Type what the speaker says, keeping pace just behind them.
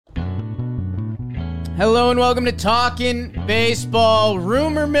Hello and welcome to Talkin Baseball,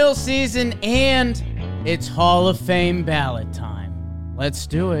 rumor mill season, and it's Hall of Fame ballot time. Let's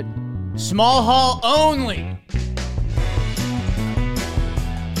do it. Small hall only.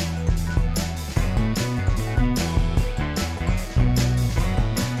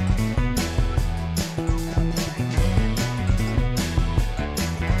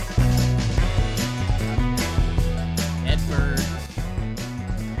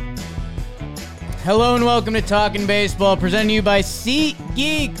 Hello and welcome to Talkin Baseball, presented to you by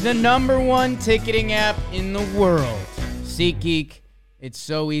SeatGeek, the #1 ticketing app in the world. SeatGeek, it's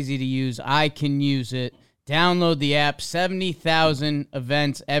so easy to use. I can use it. Download the app. 70,000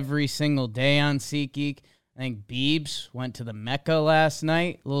 events every single day on SeatGeek. I think Biebs went to the Mecca last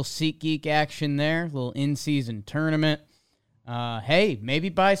night. A little SeatGeek action there. A little in-season tournament. Hey, maybe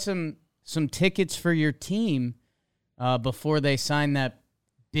buy some tickets for your team before they sign that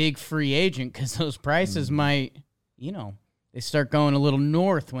big free agent, because those prices might, they start going a little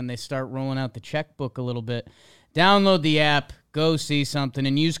north when they start rolling out the checkbook a little bit. Download the app, go see something,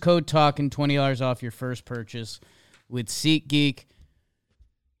 and use code TALKIN, $20 off your first purchase with SeatGeek.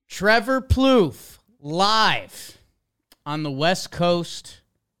 Trevor Plouffe live on the West Coast,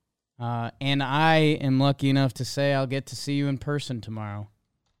 and I am lucky enough to say I'll get to see you in person tomorrow,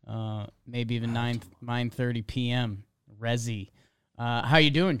 maybe even 9:30 p.m. Resi. How you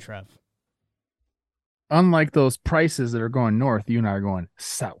doing, Trev? Unlike those prices that are going north, you and I are going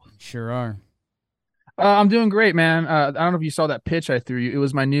south. Sure are. I'm doing great, man. I don't know if you saw that pitch I threw you. It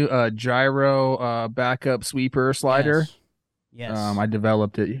was my new gyro backup sweeper slider. Yes. I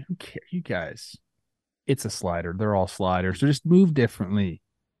developed it. You guys, it's a slider. They're all sliders. So just move differently.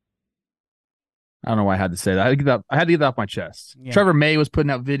 I don't know why I had to say that. I had to get that off my chest. Yeah. Trevor May was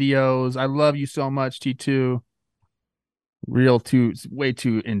putting out videos. I love you so much, T2. Way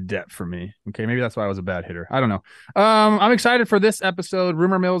too in depth for me. Okay, maybe that's why I was a bad hitter. I don't know. I'm excited for this episode.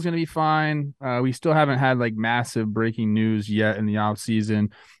 Rumor mill is going to be fine. We still haven't had like massive breaking news yet in the off season.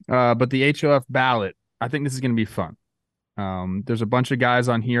 But the HOF ballot, I think this is going to be fun. There's a bunch of guys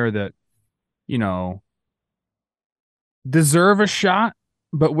on here that, deserve a shot,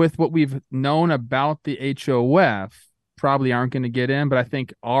 but with what we've known about the HOF, probably aren't going to get in. But I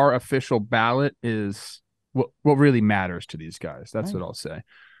think our official ballot is what really matters to these guys. That's what I'll say.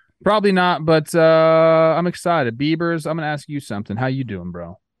 Probably not, but I'm excited. Biebers, I'm going to ask you something. How you doing,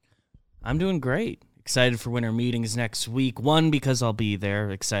 bro? I'm doing great. Excited for winter meetings next week. 1, because I'll be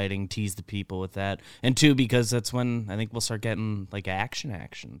there. Exciting. Tease the people with that. And 2, because that's when I think we'll start getting like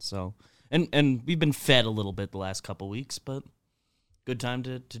action. So, and we've been fed a little bit the last couple weeks, but good time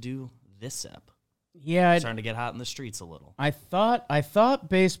to do this ep. Yeah, starting to get hot in the streets a little. I thought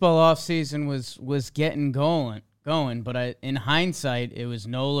baseball offseason was getting going, but in hindsight, it was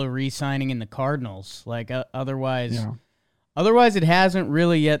Nola re-signing in the Cardinals. Like otherwise it hasn't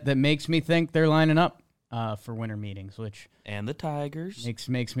really yet. That makes me think they're lining up for winter meetings, and the Tigers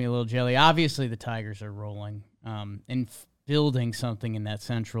makes me a little jelly. Obviously, the Tigers are rolling and building something in that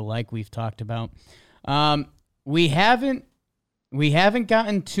Central, like we've talked about. We haven't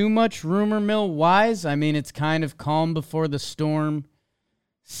gotten too much rumor mill wise. I mean, it's kind of calm before the storm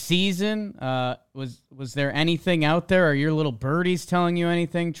season. Was there anything out there? Are your little birdies telling you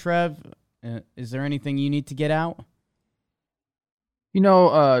anything, Trev? Is there anything you need to get out?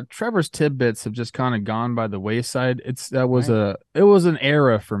 Trevor's tidbits have just kind of gone by the wayside. It was an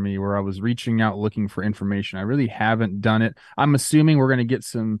era for me where I was reaching out looking for information. I really haven't done it. I'm assuming we're going to get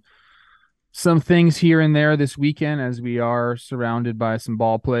some things here and there this weekend as we are surrounded by some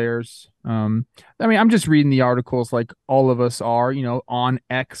ball players. I'm just reading the articles like all of us are, on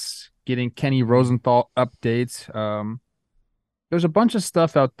X, getting Kenny Rosenthal updates. There's a bunch of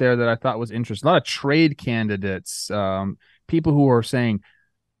stuff out there that I thought was interesting. A lot of trade candidates, people who are saying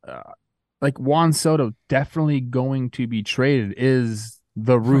like Juan Soto definitely going to be traded is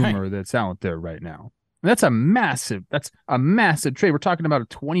the rumor that's out there right now. That's a massive trade. We're talking about a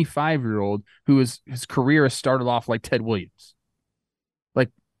 25-year-old his career has started off like Ted Williams.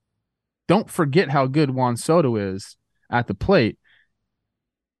 Like, don't forget how good Juan Soto is at the plate.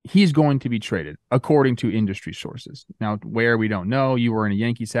 He's going to be traded, according to industry sources. Now, where, we don't know. You were in a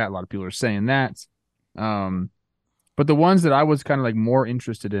Yankees hat. A lot of people are saying that. But the ones that I was kind of like more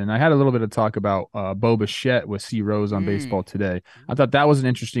interested in, I had a little bit of talk about Bo Bichette with C. Rose on Baseball Today. I thought that was an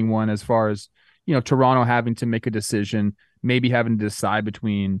interesting one as far as, Toronto having to make a decision, maybe having to decide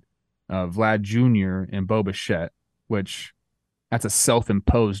between Vlad Jr. and Bo Bichette, which that's a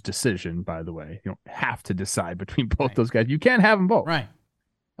self-imposed decision, by the way. You don't have to decide between both those guys. You can't have them both. Right.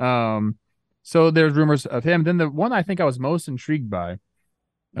 So there's rumors of him. Then the one I think I was most intrigued by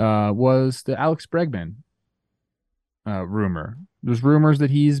was the Alex Bregman rumor. There's rumors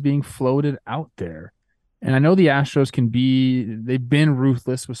that he's being floated out there. And I know the Astros they've been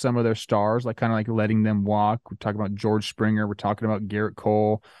ruthless with some of their stars, like kind of like letting them walk. We're talking about George Springer. We're talking about Garrett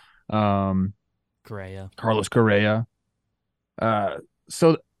Cole, Correa. Carlos Correa.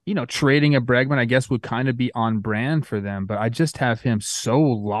 So, trading a Bregman, I guess, would kind of be on brand for them. But I just have him so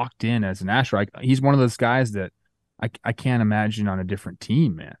locked in as an Astro. He's one of those guys that I can't imagine on a different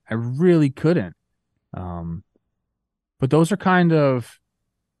team, man. I really couldn't. But those are kind of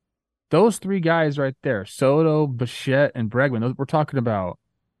those three guys right there, Soto, Bichette, and Bregman. We're talking about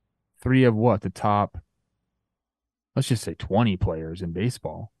three of the top, let's just say 20 players in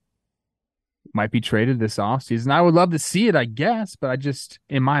baseball. Might be traded this offseason. I would love to see it, I guess, but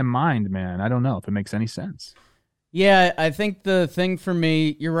in my mind, man, I don't know if it makes any sense. Yeah, I think the thing for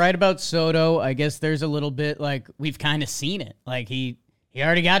me, you're right about Soto. I guess there's a little bit like we've kind of seen it. Like he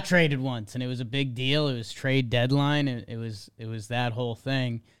already got traded once, and it was a big deal. It was trade deadline. It was that whole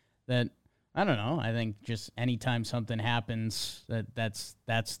thing that, I don't know. I think just anytime something happens,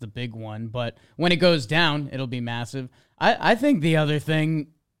 that's the big one. But when it goes down, it'll be massive. I think the other thing,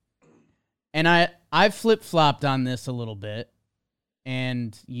 and I've flip-flopped on this a little bit,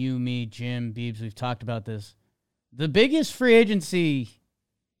 and you, me, Jim, Beebs, we've talked about this. The biggest free agency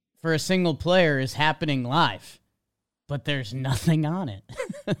for a single player is happening live, but there's nothing on it.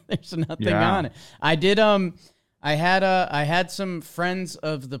 There's nothing on it. I had some friends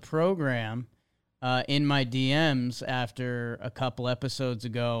of the program in my DMs after a couple episodes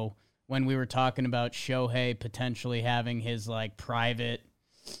ago when we were talking about Shohei potentially having his like private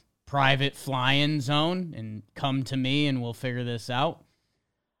fly-in zone and come to me and we'll figure this out.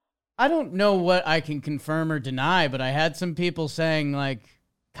 I don't know what I can confirm or deny, but I had some people saying like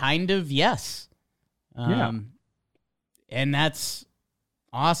kind of yes. And that's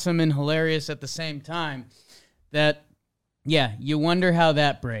awesome and hilarious at the same time. That, yeah, you wonder how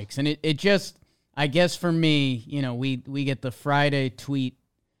that breaks. And it just, I guess for me, we get the Friday tweet,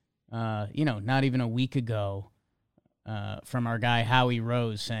 not even a week ago, from our guy Howie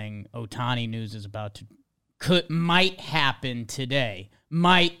Rose saying Ohtani news is might happen today.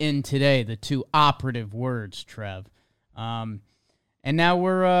 Might in today, the two operative words, Trev. And now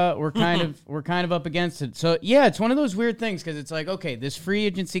we're kind of up against it. So yeah, it's one of those weird things because it's like, okay, this free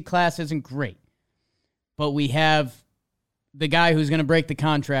agency class isn't great, but we have the guy who's going to break the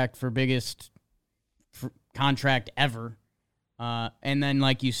contract for biggest contract ever, and then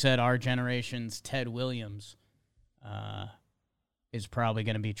like you said, our generation's Ted Williams is probably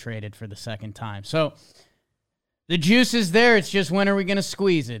going to be traded for the second time. So the juice is there. It's just when are we going to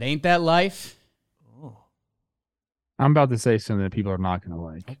squeeze it? Ain't that life? I'm about to say something that people are not going to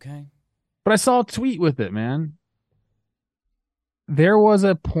like. Okay. But I saw a tweet with it, man. There was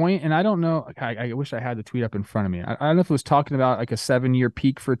a point, and I don't know. I wish I had the tweet up in front of me. I don't know if it was talking about like a 7-year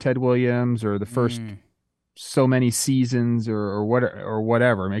peak for Ted Williams or the first so many seasons or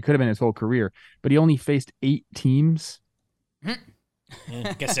whatever. I mean, it could have been his whole career, but he only faced 8 teams. Yeah,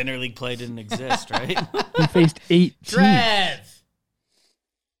 I guess interleague play didn't exist, right? He faced 8 teams. Trev!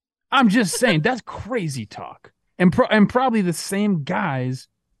 I'm just saying, that's crazy talk. And probably the same guys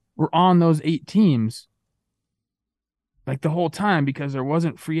were on those 8 teams like the whole time because there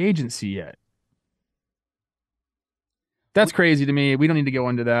wasn't free agency yet. That's crazy to me. We don't need to go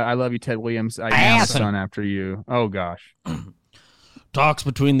into that. I love you, Ted Williams. I am a son after you. Oh, gosh. Talks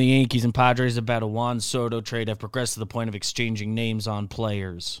between the Yankees and Padres about a Juan Soto trade have progressed to the point of exchanging names on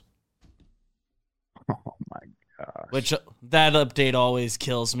players. Oh, my gosh. Which, that update always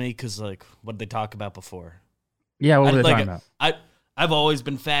kills me because, like, what did they talk about before? Yeah, what were they talking about? I've always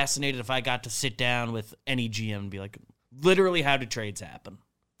been fascinated if I got to sit down with any GM and be like, literally, how do trades happen?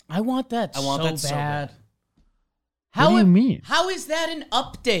 I want that so bad. So bad. What do you mean? How is that an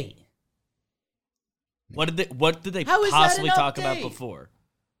update? What did they How is possibly that an talk about update? before?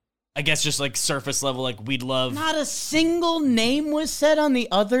 I guess just like surface level, like we'd love. Not a single name was said on the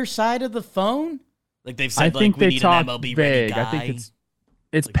other side of the phone. Like they've said, I think we they need talk an MLB vague. ready guy. I think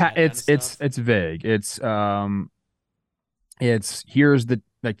it's Like that kind of stuff. it's vague. It's here's the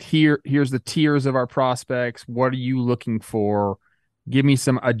tiers of our prospects. What are you looking for? Give me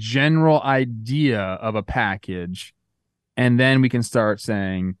a general idea of a package, and then we can start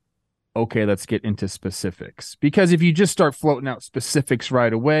saying, okay, let's get into specifics. Because if you just start floating out specifics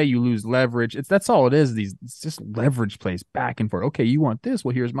right away, you lose leverage. That's all it is. It's just leverage plays back and forth. Okay, you want this?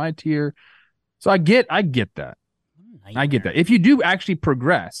 Well, here's my tier. So I get that. I get that. If you do actually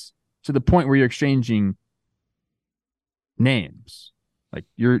progress to the point where you're exchanging names, like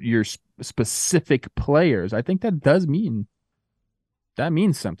your specific players, I think that does mean that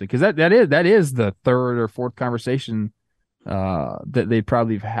means something because that is the third or fourth conversation that they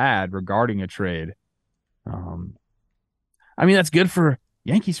probably have had regarding a trade. I mean, that's good for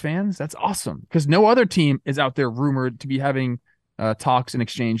Yankees fans. That's awesome because no other team is out there rumored to be having talks and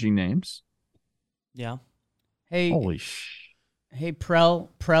exchanging names. Yeah. Hey, hey, Prell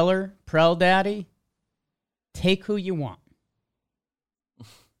Daddy, take who you want.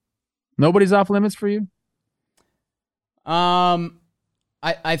 Nobody's off limits for you.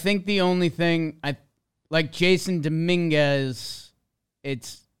 I think the only thing like Jason Dominguez,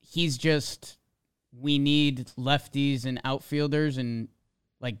 he's just, we need lefties and outfielders, and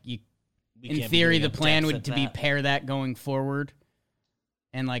like in theory the plan would to be pair that going forward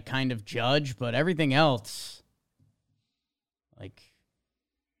and like kind of Judge, but everything else like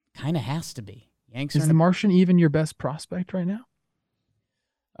kind of has to be. Yanks is the Martian even your best prospect right now?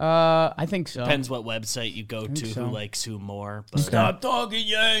 I think so. Depends what website you go to, who likes who more. But. Stop talking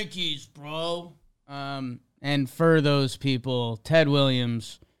Yankees, bro. And for those people, Ted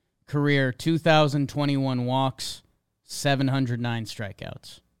Williams, career 2021 walks, 709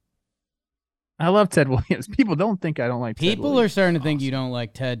 strikeouts. I love Ted Williams. People don't think I don't like Ted Williams. People are starting to think you don't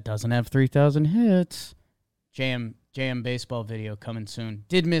like Ted. Doesn't have 3,000 hits. JM baseball video coming soon.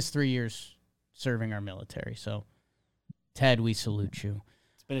 Did miss 3 years serving our military. So, Ted, we salute you.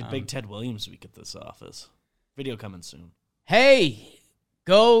 Been a big Ted Williams week at this office. Video coming soon. Hey,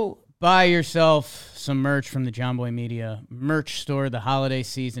 go buy yourself some merch from the John Boy Media merch store. The holiday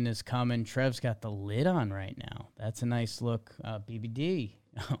season is coming. Trev's got the lid on right now. That's a nice look. BBD.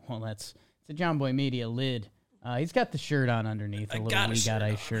 Well, it's a John Boy Media lid. He's got the shirt on underneath, a little We Got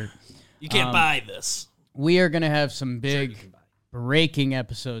Ice shirt. You can't buy this. We are going to have some big breaking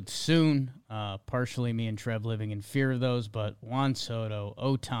episodes soon. Partially me and Trev living in fear of those, but Juan Soto,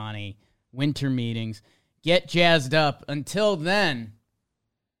 Ohtani, winter meetings. Get jazzed up. Until then,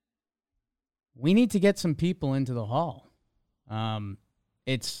 we need to get some people into the Hall.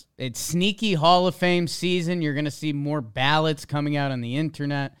 It's sneaky Hall of Fame season. You're going to see more ballots coming out on the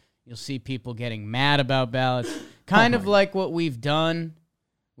internet. You'll see people getting mad about ballots. Kind of like what we've done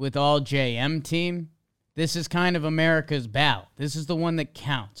with all JM team. This is kind of America's ballot. This is the one that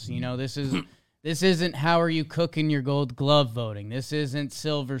counts. You know, this isn't how are you cooking your Gold Glove voting. This isn't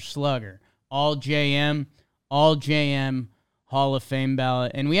Silver Slugger. All JM Hall of Fame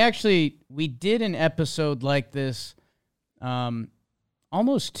ballot. And we did an episode like this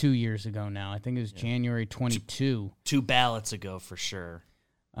almost 2 years ago now. I think it was January 22. 2 ballots ago for sure.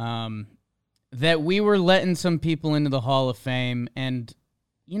 That we were letting some people into the Hall of Fame, and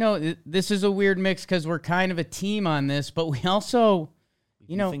you know, this is a weird mix because we're kind of a team on this, but we also,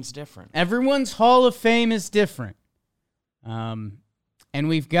 you know, things different. Everyone's Hall of Fame is different. And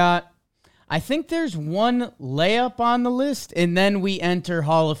we've got, I think there's one layup on the list, and then we enter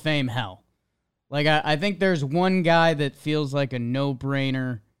Hall of Fame hell. Like, I think there's one guy that feels like a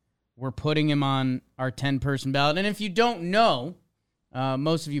no-brainer. We're putting him on our 10-person ballot. And if you don't know,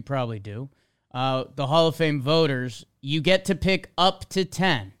 most of you probably do, the Hall of Fame voters, you get to pick up to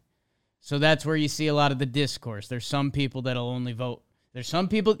 10. So that's where you see a lot of the discourse. There's some people that'll only vote. There's some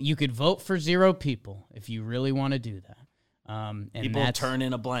people, you could vote for 0 people if you really want to do that. And people turn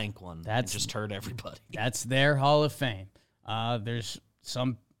in a blank one and just hurt everybody. That's their Hall of Fame. There's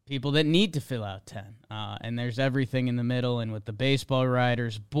some people that need to fill out 10. And there's everything in the middle. And with the baseball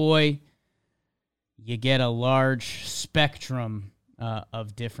writers, boy, you get a large spectrum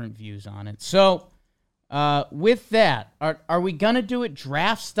of different views on it. So with that, are we going to do it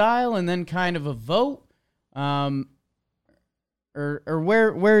draft style and then kind of a vote? Or where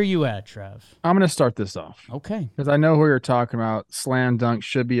are you at, Trev? I'm going to start this off. Okay. Because I know who you're talking about. Slam Dunk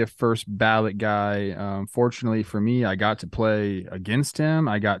should be a first ballot guy. Fortunately for me, I got to play against him.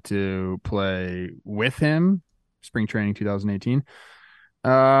 I got to play with him. Spring training 2018.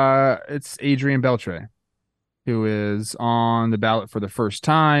 It's Adrian Beltre, who is on the ballot for the first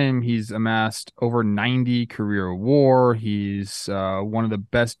time. He's amassed over 90 career WAR. He's one of the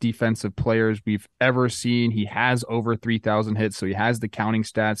best defensive players we've ever seen. He has over 3,000 hits, so he has the counting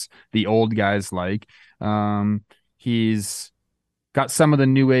stats the old guys like. He's got some of the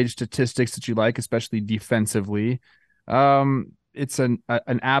new age statistics that you like, especially defensively. It's an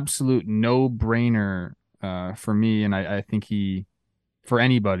absolute no-brainer for me, and I think for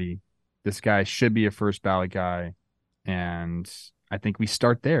anybody, this guy should be a first ballot guy, and I think we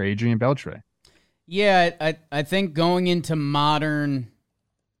start there. Adrian Beltre. Yeah, I think going into modern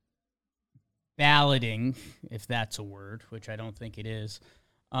balloting, if that's a word, which I don't think it is,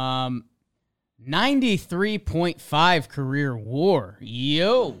 93.5 career WAR.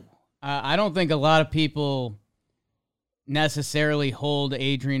 Yo, I don't think a lot of people necessarily hold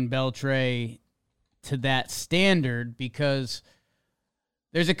Adrian Beltre to that standard because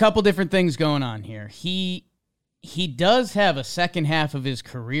there's a couple different things going on here. He does have a second half of his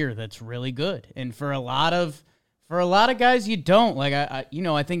career that's really good, and for a lot of guys, you don't. Like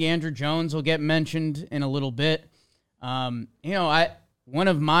I think Andrew Jones will get mentioned in a little bit. One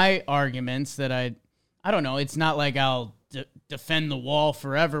of my arguments that I don't know. It's not like I'll defend the wall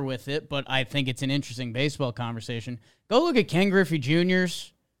forever with it, but I think it's an interesting baseball conversation. Go look at Ken Griffey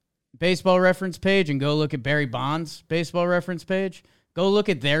Jr.'s baseball reference page and go look at Barry Bonds' baseball reference page. Go look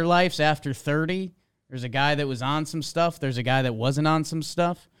at their lives after 30. There's a guy that was on some stuff. There's a guy that wasn't on some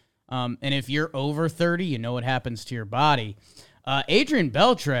stuff. And if you're over 30, you know what happens to your body. Adrian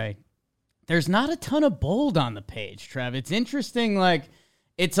Beltre, there's not a ton of bold on the page, Trev. It's interesting. Like,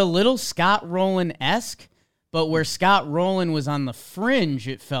 it's a little Scott Rowland-esque, but where Scott Rowland was on the fringe,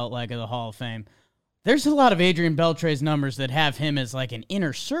 it felt like, of the Hall of Fame. There's a lot of Adrian Beltre's numbers that have him as like an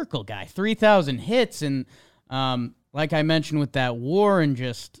inner circle guy, 3,000 hits. And like I mentioned with that WAR and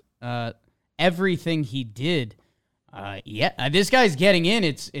just everything he did, this guy's getting in.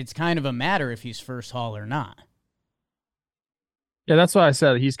 It's kind of a matter if he's first Hall or not. Yeah, that's why I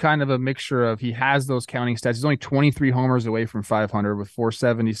said he's kind of a mixture of, he has those counting stats. He's only 23 homers away from 500 with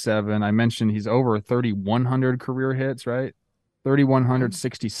 477. I mentioned he's over 3,100 career hits, right?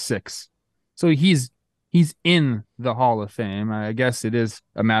 3,166. So he's in the Hall of Fame. I guess it is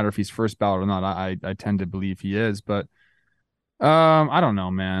a matter if he's first ballot or not. I tend to believe he is, but I don't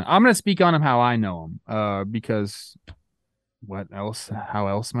know, man. I'm going to speak on him how I know him because what else? How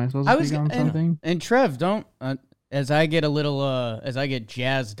else am I supposed to speak on something? And Trev, don't... as I get a little, as I get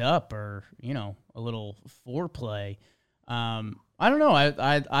jazzed up or, a little foreplay, I don't know.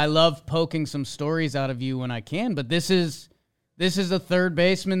 I love poking some stories out of you when I can, but this is a third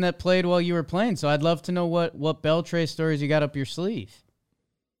baseman that played while you were playing. So I'd love to know what Beltre stories you got up your sleeve.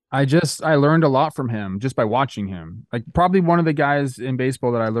 I learned a lot from him just by watching him. Like, probably one of the guys in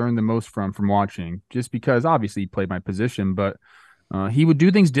baseball that I learned the most from watching, just because obviously he played my position, but he would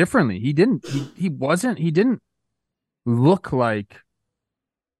do things differently. He didn't look like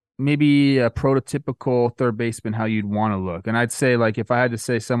maybe a prototypical third baseman, how you'd want to look. And I'd say, like, if I had to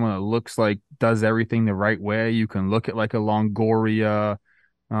say someone that looks like does everything the right way, you can look at like a Longoria.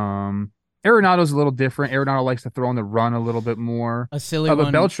 Arenado's a little different. Arenado likes to throw on the run a little bit more. A silly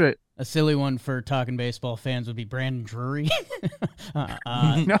one. Beltre, a silly one for Talking Baseball fans would be Brandon Drury.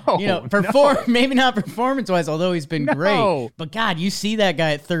 Maybe not performance-wise, although he's been great. But God, you see that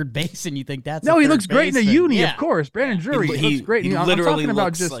guy at third base and you think that's he looks great in the uni, of course. Brandon Drury, he looks great. He literally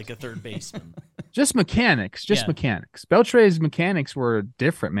looks like a third baseman. Just mechanics. Mechanics. Beltre's mechanics were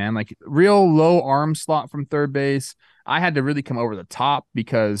different, man. Like, real low arm slot from third base. I had to really come over the top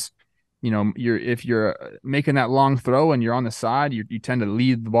because, if you're making that long throw and you're on the side, you tend to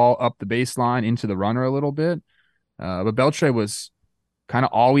lead the ball up the baseline into the runner a little bit. But Beltre was kind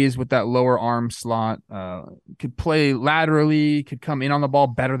of always with that lower arm slot, could play laterally, could come in on the ball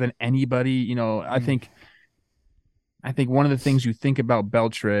better than anybody. I think one of the things you think about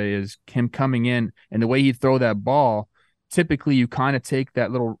Beltre is him coming in and the way he'd throw that ball. Typically, you kind of take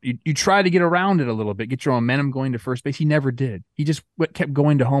that little, you try to get around it a little bit, get your momentum going to first base. He never did. He just kept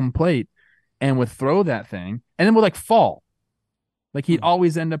going to home plate and would throw that thing and then would like fall. Like, he'd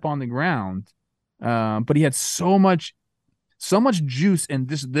always end up on the ground. But he had so much juice in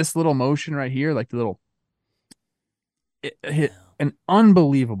this little motion right here, like the little, it hit an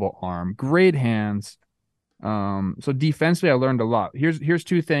unbelievable arm, great hands. So defensively, I learned a lot. Here's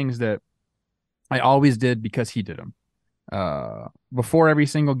two things that I always did because he did them. Before every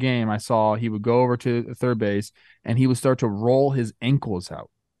single game, I saw he would go over to third base and he would start to roll his ankles out.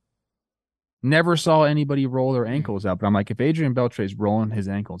 Never saw anybody roll their ankles out, but I'm like, if Adrian Beltre is rolling his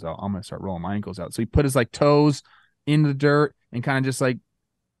ankles out, I'm going to start rolling my ankles out. So he put his like toes in the dirt and kind of just like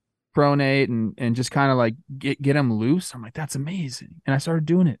pronate and just kind of like get him loose. I'm like, that's amazing. And I started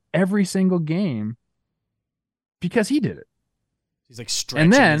doing it every single game because he did it. He's like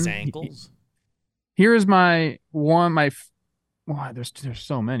stretching his ankles. Here's there's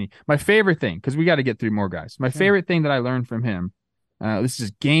so many. My favorite thing, because we got to get through more guys. My favorite thing that I learned from him, this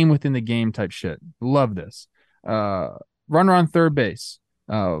is game within the game type shit. Love this. Runner on third base,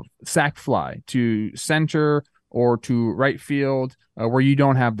 sac fly to center or to right field where you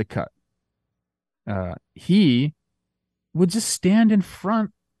don't have the cut. He would just stand in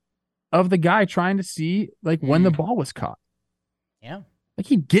front of the guy trying to see like when the ball was caught. Yeah. Like,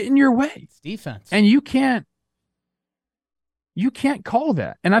 he'd get in your way. It's defense. And you can't call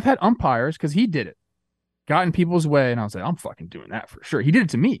that. And I've had umpires, because he did it, got in people's way, and I was like, I'm fucking doing that for sure. He did it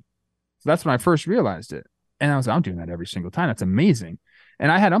to me. So that's when I first realized it. And I was like, I'm doing that every single time. That's amazing.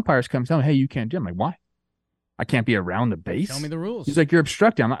 And I had umpires come tell me, hey, you can't do it. I'm like, why? I can't be around the base. Show me the rules. He's like, you're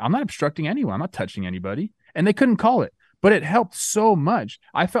obstructing. I'm not obstructing anyone. I'm not touching anybody. And they couldn't call it. But it helped so much.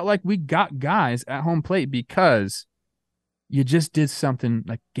 I felt like we got guys at home plate because you just did something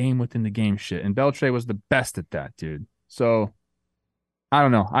like game within the game shit. And Beltre was the best at that, dude. So I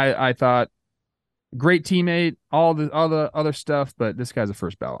don't know. I thought great teammate, all the other stuff, but this guy's a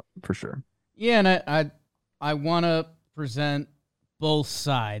first ballot for sure. Yeah, and I want to present both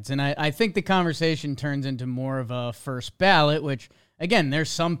sides. And I think the conversation turns into more of a first ballot, which, again, there's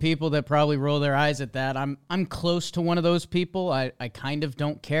some people that probably roll their eyes at that. I'm close to one of those people. I kind of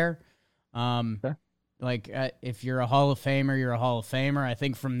don't care. Okay. Like, if you're a Hall of Famer, you're a Hall of Famer. I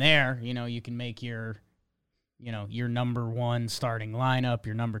think from there, you can make your number one starting lineup,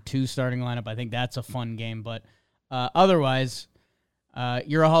 your number two starting lineup. I think that's a fun game. But otherwise,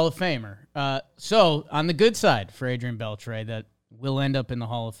 you're a Hall of Famer. So on the good side for Adrian Beltre, that will end up in the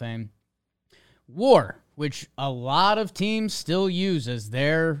Hall of Fame, WAR, which a lot of teams still use as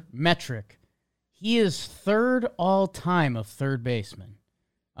their metric. He is third all-time of third baseman.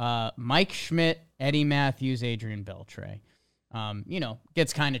 Mike Schmidt, Eddie Matthews, Adrian Beltre.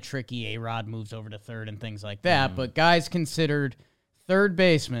 Gets kind of tricky. A-Rod moves over to third and things like that. But guys considered third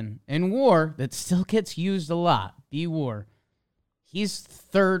baseman in WAR that still gets used a lot, B-WAR, he's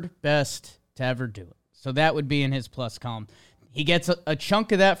third best to ever do it. So that would be in his plus column. He gets a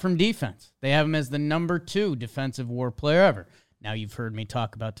chunk of that from defense. They have him as the number 2 defensive WAR player ever. Now, you've heard me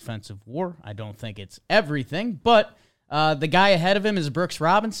talk about defensive WAR. I don't think it's everything, but the guy ahead of him is Brooks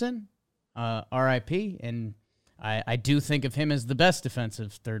Robinson, RIP, and I do think of him as the best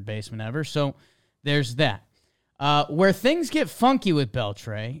defensive third baseman ever. So there's that. Where things get funky with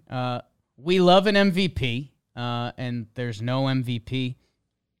Beltre, we love an MVP, and there's no MVP.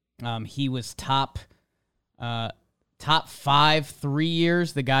 He was top 5 3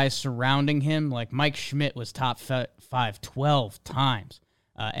 years. The guys surrounding him, like Mike Schmidt, was top 5 12 times.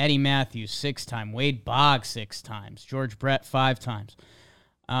 Eddie Matthews 6 times. Wade Boggs 6 times. George Brett 5 times.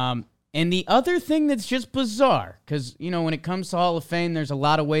 And the other thing that's just bizarre, because, when it comes to Hall of Fame, there's a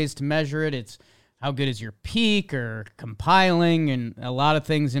lot of ways to measure it. It's how good is your peak or compiling and a lot of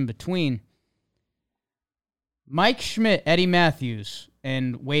things in between. Mike Schmidt, Eddie Matthews,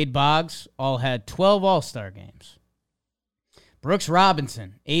 and Wade Boggs all had 12 All-Star games. Brooks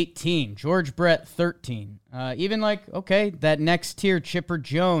Robinson, 18. George Brett, 13. Even that next tier, Chipper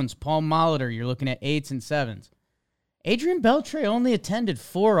Jones, Paul Molitor, you're looking at 8s and 7s. Adrian Beltre only attended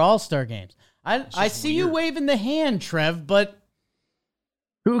 4 All-Star games. I see weird. You waving the hand, Trev, but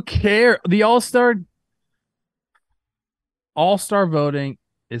who cares? The All-Star voting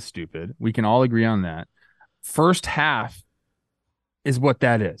is stupid. We can all agree on that. First half is what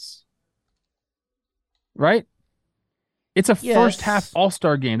that is. Right? It's a first half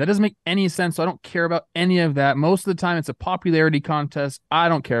All-Star game. That doesn't make any sense. So I don't care about any of that. Most of the time, it's a popularity contest. I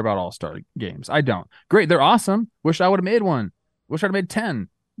don't care about All-Star games. I don't. Great. They're awesome. Wish I would have made one. Wish I'd have made 10.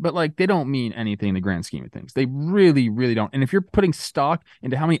 But they don't mean anything in the grand scheme of things. They really, really don't. And if you're putting stock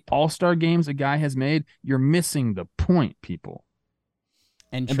into how many All-Star games a guy has made, you're missing the point, people.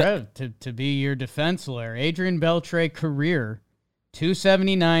 And Trev, to be your defense lawyer, Adrian Beltre career,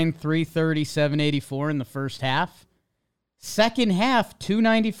 279, 330, 784 in the first half. Second half,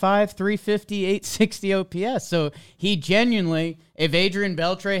 295, 350, 860 OPS. So he genuinely, if Adrian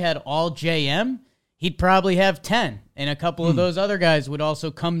Beltre had all JM, he'd probably have 10. And a couple of those other guys would also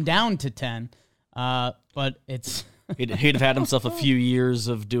come down to 10. But it's... he'd have had himself a few years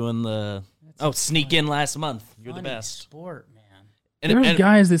of doing the, sneak in last month. You're the best. Sport, man. There's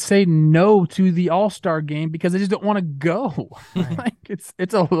guys that say no to the All-Star game because they just don't want to go. Right.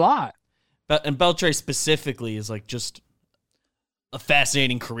 It's a lot. And Beltre specifically is just a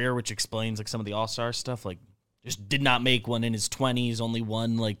fascinating career, which explains some of the All-Star stuff. Just did not make one in his 20s, only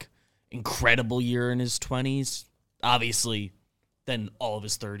one incredible year in his 20s. Obviously, then all of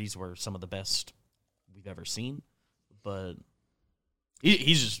his 30s were some of the best we've ever seen. But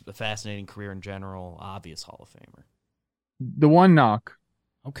he's just a fascinating career in general, obvious Hall of Famer. The one knock.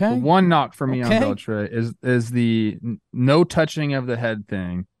 Okay. The one knock for me on Beltre is the no touching of the head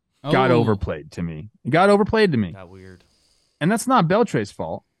thing got overplayed to me. It got overplayed to me. Got weird. And that's not Beltre's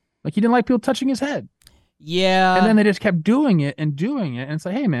fault. He didn't like people touching his head. Yeah. And then they just kept doing it. And it's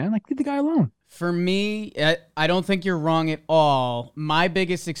hey, man, leave the guy alone. For me, I don't think you're wrong at all. My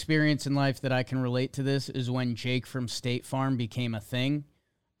biggest experience in life that I can relate to this is when Jake from State Farm became a thing.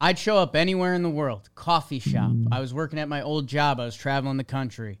 I'd show up anywhere in the world, coffee shop. I was working at my old job. I was traveling the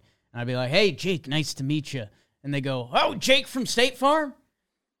country. And I'd be like, hey, Jake, nice to meet you. And they go, oh, Jake from State Farm?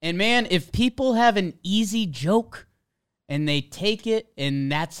 And man, if people have an easy joke and they take it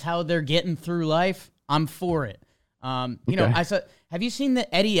and that's how they're getting through life, I'm for it. You know, have you seen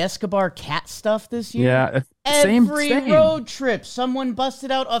the Eddie Escobar cat stuff this year? Yeah, Every same. road trip, someone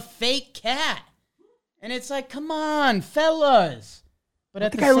busted out a fake cat. And it's like, come on, fellas. But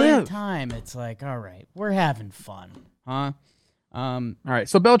at the same time, it's like, all right, we're having fun, huh? All right,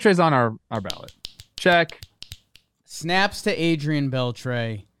 so Beltre's on our ballot. Check. Snaps to Adrian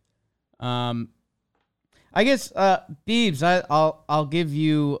Beltre. I guess, Beebs, I'll give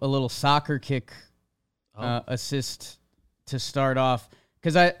you a little soccer kick assist to start off,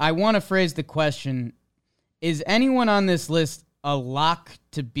 because I want to phrase the question: is anyone on this list a lock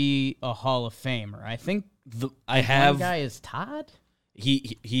to be a Hall of Famer? I think one guy is Todd.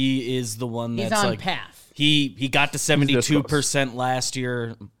 He is the one that's on like path. He got to 72% last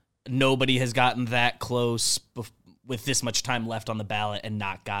year. Nobody has gotten that close with this much time left on the ballot and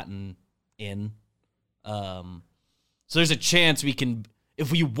not gotten in. So there's a chance we can,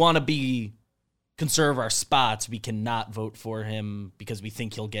 if we want to conserve our spots, we cannot vote for him because we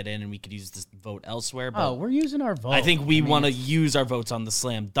think he'll get in and we could use this vote elsewhere. But we're using our vote. I think we want to use our votes on the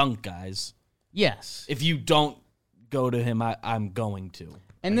slam dunk guys. Yes. If you don't go to him, I'm going to.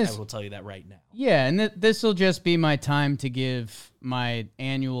 And I will tell you that right now. Yeah, and this will just be my time to give my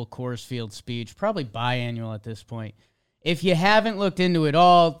annual Coors Field speech, probably biannual at this point. If you haven't looked into it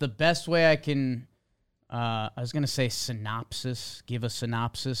all, the best way I can, I was going to say give a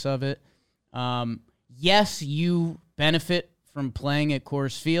synopsis of it. Yes, you benefit from playing at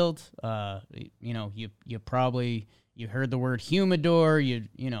Coors Field. You know, you heard the word humidor,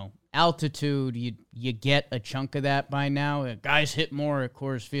 altitude, you get a chunk of that by now. Guys hit more at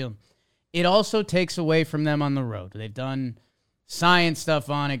Coors Field. It also takes away from them on the road. They've done science stuff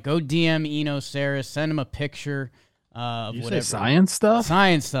on it. Go DM Eno Saris, send him a picture of you whatever. Say science stuff?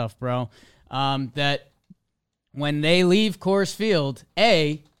 Science stuff, bro. That when they leave Coors Field,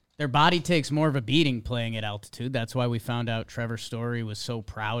 their body takes more of a beating playing at altitude. That's why we found out Trevor Story was so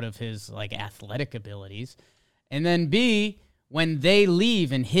proud of his athletic abilities. And then B, when they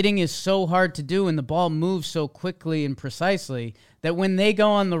leave and hitting is so hard to do and the ball moves so quickly and precisely that when they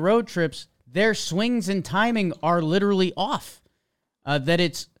go on the road trips, their swings and timing are literally off. That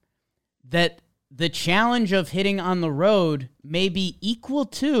the challenge of hitting on the road may be equal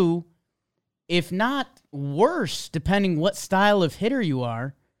to, if not worse, depending what style of hitter you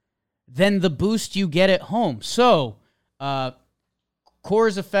are, than the boost you get at home. So,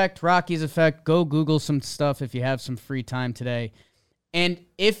 Coors effect, Rockies effect, go Google some stuff if you have some free time today. And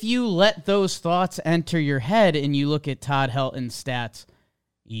if you let those thoughts enter your head and you look at Todd Helton's stats,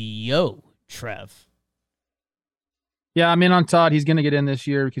 Trev. Yeah, I mean, on Todd, he's going to get in this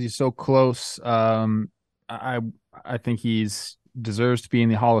year because he's so close. I think he's deserves to be in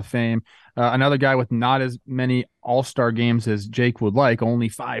the Hall of Fame. Another guy with not as many All-Star games as Jake would like, only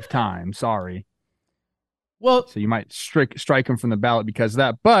 5 times. Sorry. Well, so you might strike him from the ballot because of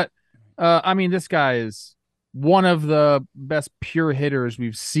that. But, I mean, this guy is one of the best pure hitters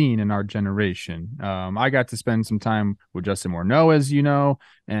we've seen in our generation. I got to spend some time with Justin Morneau, as you know,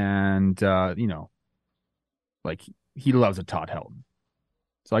 and, he loves a Todd Helton.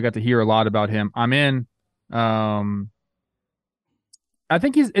 So I got to hear a lot about him. I'm in. I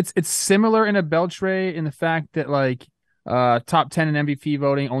think it's similar in a Beltre in the fact that top 10 in MVP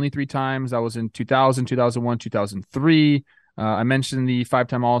voting only 3 times. I was in 2000, 2001, 2003. I mentioned the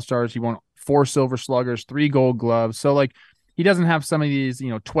 5-time All-Stars. He won 4 Silver Sluggers, 3 Gold Gloves. So he doesn't have some of these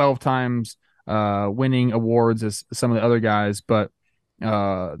 12 times winning awards as some of the other guys, but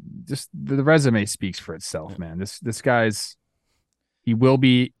just the resume speaks for itself, man. This guy's he will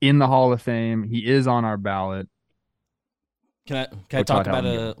be in the Hall of Fame. He is on our ballot. Can I talk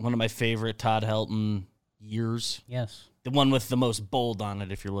about one of my favorite Todd Helton years? Yes. The one with the most bold on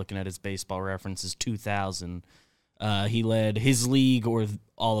it, if you're looking at his baseball references, 2000. He led his league or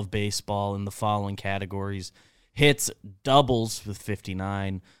all of baseball in the following categories: hits, doubles with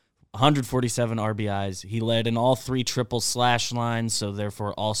 59, 147 RBIs. He led in all 3 triple slash lines, so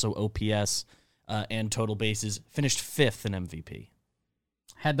therefore also OPS and total bases. Finished 5th in MVP.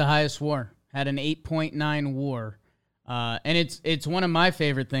 Had the highest WAR. Had an 8.9 WAR. And it's one of my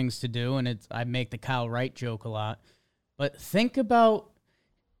favorite things to do, and I make the Kyle Wright joke a lot. But think about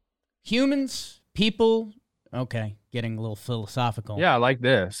humans, people. Okay, getting a little philosophical. Yeah, I like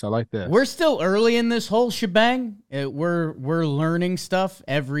this. We're still early in this whole shebang. We're learning stuff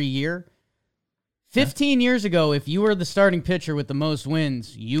every year. 15 years ago, if you were the starting pitcher with the most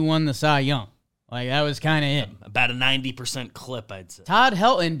wins, you won the Cy Young. Like, that was kind of it. About a 90% clip, I'd say. Todd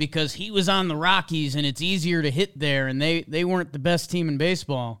Helton, because he was on the Rockies and it's easier to hit there, and they weren't the best team in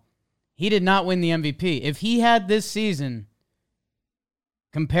baseball, he did not win the MVP. If he had this season,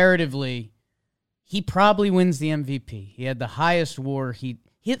 comparatively, he probably wins the MVP. He had the highest WAR. He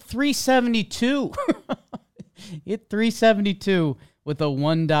hit 372. Hit 372 with a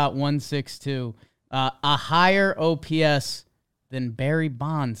 1.162. A higher OPS than Barry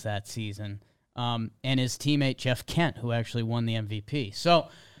Bonds that season. And his teammate Jeff Kent, who actually won the MVP. So,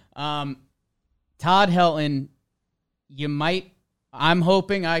 Todd Helton, I'm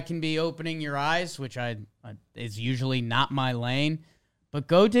hoping I can be opening your eyes, which is usually not my lane, but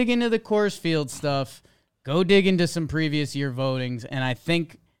go dig into the Coors Field stuff, go dig into some previous year votings, and I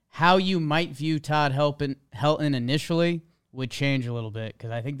think how you might view Todd Helton initially would change a little bit,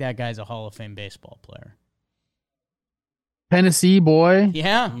 because I think that guy's a Hall of Fame baseball player. Tennessee boy.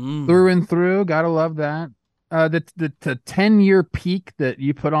 Yeah. Through and through. Gotta love that. The 10-year peak that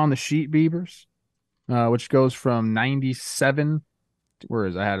you put on the sheet, Beavers, which goes from 97. Where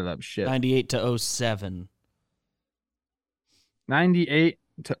is I had it up? Shit. 98 to 07. 98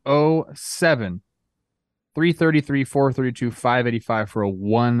 to 07. 333, 432, 585 for a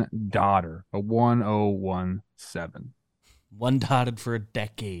one daughter. A 1017. One dotted for a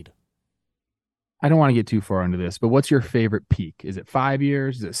decade. I don't want to get too far into this, but what's your favorite peak? Is it 5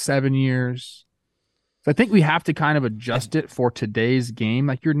 years? Is it 7 years? So I think we have to kind of adjust it for today's game.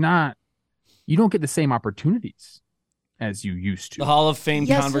 Like, you don't get the same opportunities as you used to. The Hall of Fame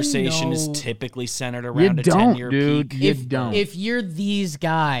Yes conversation and is no. typically centered around a don't, 10-year dude. peak. You don't. If you're these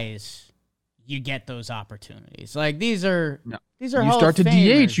guys, you get those opportunities. Like, these are You Hall start of to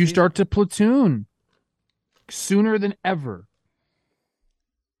Famers. DH. You start to platoon sooner than ever.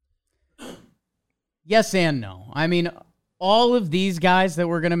 Yes and no. I mean, all of these guys that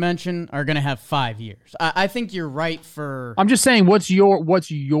we're going to mention are going to have 5 years. I think you're right for... I'm just saying, what's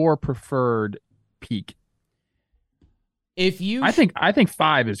your preferred peak? If you... I think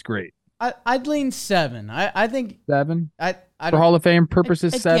 5 is great. I'd lean 7. I think... 7? I For don't... Hall of Fame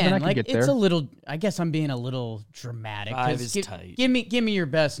purposes, Again, 7? I can like, get it's there. a little... I guess I'm being a little dramatic. 5 'cause is tight. Give me your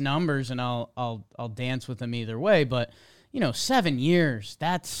best numbers, and I'll dance with them either way. But, 7 years,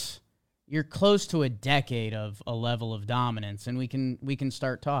 that's... You're close to a decade of a level of dominance, and we can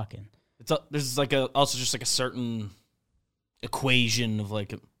start talking. There's also just a certain equation of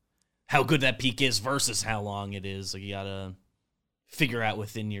how good that peak is versus how long it is. Like, you gotta figure out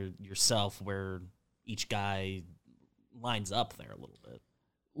within yourself where each guy lines up there a little bit.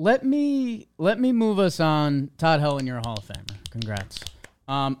 Let me move us on. Todd Helton, you're a Hall of Famer. Congrats.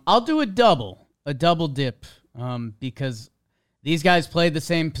 I'll do a double dip, because these guys played the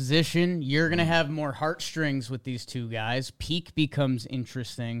same position. You're going to have more heartstrings with these two guys. Peak becomes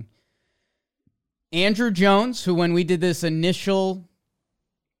interesting. Andrew Jones, who when we did this initial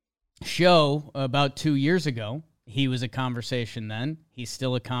show about 2 years ago, he was a conversation then. He's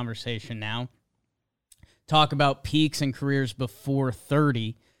still a conversation now. Talk about peaks and careers before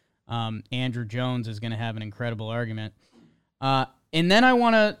 30. Andrew Jones is going to have an incredible argument. And then I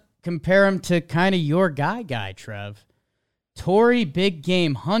want to compare him to kind of your guy, Trev. Torrey Big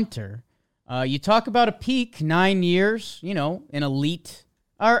Game Hunter. You talk about a peak, 9 years, an elite,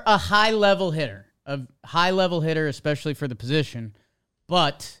 or a high-level hitter. A high-level hitter, especially for the position.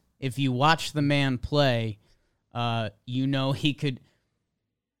 But if you watch the man play, he could...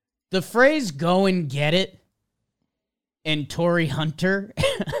 The phrase, go and get it, and Torrey Hunter,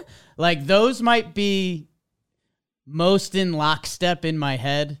 those might be most in lockstep in my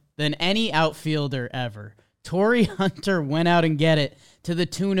head than any outfielder ever. Torrey Hunter went out and get it to the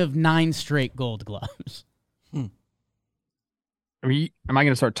tune of 9 straight Gold Gloves. I mean, am I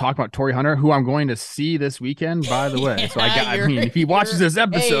going to start talking about Torrey Hunter, who I'm going to see this weekend, by the way? So if he watches this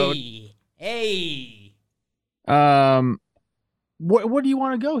episode, hey. What do you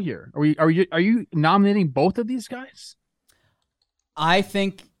want to go here? Are you nominating both of these guys? I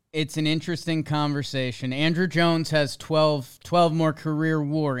think it's an interesting conversation. Andrew Jones has 12 more career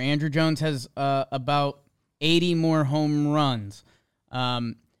WAR. Andrew Jones has about 80 more home runs.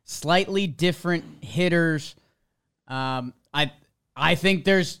 Slightly different hitters. I think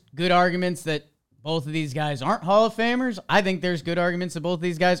there's good arguments that both of these guys aren't Hall of Famers. I think there's good arguments that both of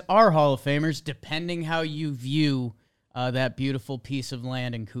these guys are Hall of Famers, depending how you view that beautiful piece of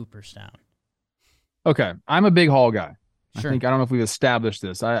land in Cooperstown. Okay, I'm a big Hall guy. Sure. I don't know if we've established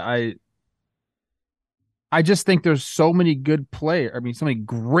this. I just think there's so many good players. I mean, so many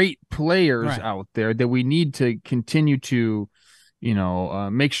great players out there that we need to continue to,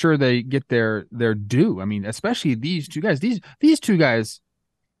 make sure they get their due. I mean, especially these two guys. These two guys,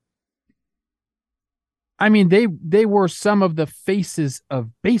 I mean, they were some of the faces of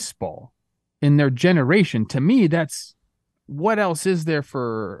baseball in their generation. To me, that's what else is there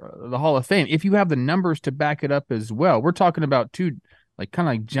for the Hall of Fame? If you have the numbers to back it up as well, we're talking about two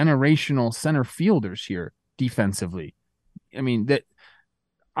kind of generational center fielders here defensively. I mean, that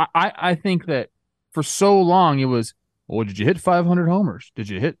I think that for so long it was, well, did you hit 500 homers? Did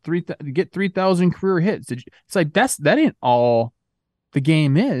you get 3,000 career hits? It's like that ain't all the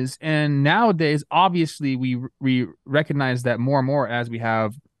game is. And nowadays, obviously, we recognize that more and more as we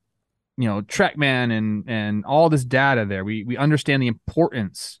have, TrackMan and all this data there. We understand the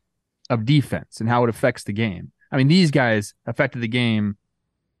importance of defense and how it affects the game. I mean, these guys affected the game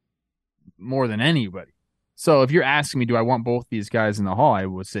more than anybody. So if you're asking me, do I want both these guys in the Hall? I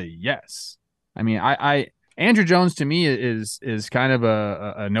would say yes. I mean, Andrew Jones to me is kind of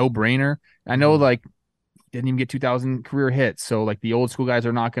a no-brainer. I know didn't even get 2,000 career hits, so the old school guys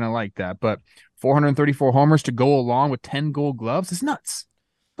are not going to like that. But 434 homers to go along with 10 Gold Gloves is nuts.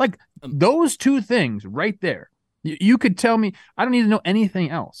 Those two things right there. You could tell me, I don't need to know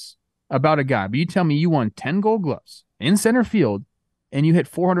anything else about a guy, but you tell me you won 10 Gold Gloves in center field and you hit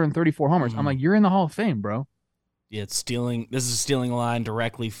 434 homers. I'm like, you're in the Hall of Fame, bro. Yeah, this is stealing a line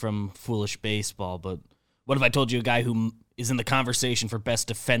directly from Foolish Baseball, but what if I told you a guy who is in the conversation for best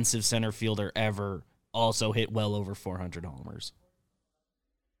defensive center fielder ever also hit well over 400 homers?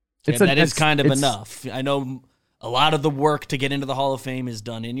 That is kind of enough. I know a lot of the work to get into the Hall of Fame is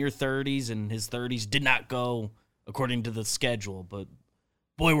done in your 30s, and his 30s did not go according to the schedule, but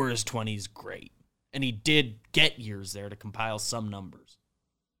boy, were his 20s great. And he did get years there to compile some numbers.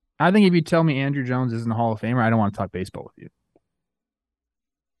 I think if you tell me Andrew Jones isn't a Hall of Famer, I don't want to talk baseball with you.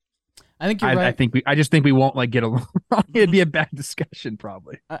 I think you're right. I just think we won't get along. It'd be a bad discussion,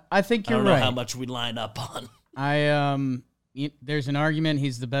 probably. I think you're right. I don't know how much we line up on. There's an argument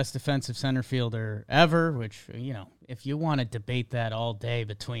he's the best defensive center fielder ever, which, if you want to debate that all day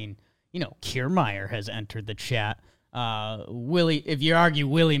between, Kiermaier has entered the chat. If you argue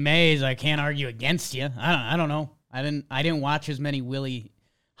Willie Mays, I can't argue against you. I don't know. I didn't watch as many Willie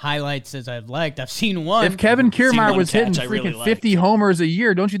highlights as I've liked. I've seen one. If Kevin Kiermaier was hitting freaking 50 homers a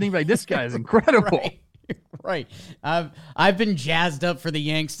year, don't you think this guy is incredible? Right. I've been jazzed up for the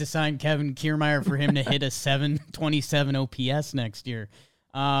Yanks to sign Kevin Kiermaier for him to hit a 727 OPS next year.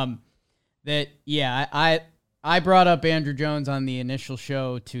 I brought up Andrew Jones on the initial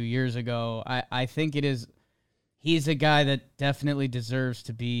show 2 years ago. I think he's a guy that definitely deserves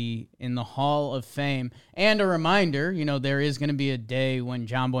to be in the Hall of Fame. And a reminder, there is going to be a day when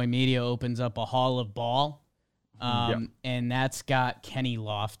John Boy Media opens up a Hall of Ball. And that's got Kenny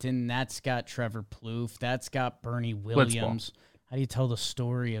Lofton. That's got Trevor Plouffe. That's got Bernie Williams. How do you tell the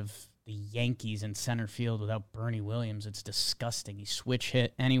story of the Yankees in center field without Bernie Williams? It's disgusting. He switch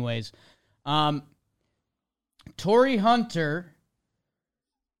hit. Anyways, Torrey Hunter,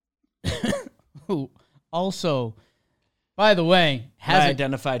 who also, by the way, has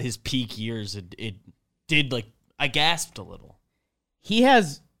identified his peak years. It did I gasped a little. He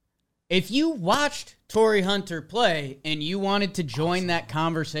has. If you watched Torrey Hunter play and you wanted to join that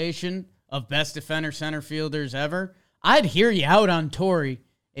conversation of best defender center fielders ever, I'd hear you out on Torrey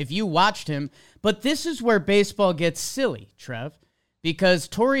if you watched him. But this is where baseball gets silly, Trev, because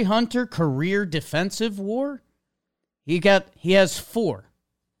Torrey Hunter career defensive WAR, he has 4.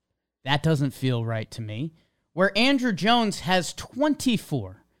 That doesn't feel right to me. Where Andrew Jones has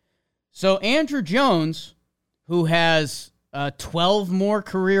 24. So Andrew Jones, who has 12 more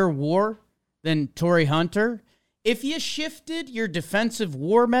career WAR than Torrey Hunter, if you shifted your defensive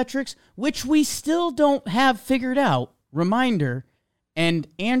WAR metrics, which we still don't have figured out, reminder, and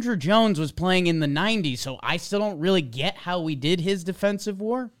Andrew Jones was playing in the 90s, so I still don't really get how we did his defensive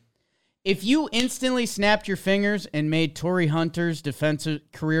WAR. If you instantly snapped your fingers and made Torrey Hunter's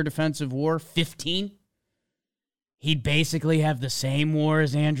career defensive WAR 15, he'd basically have the same WAR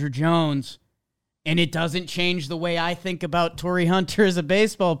as Andrew Jones. And it doesn't change the way I think about Torrey Hunter as a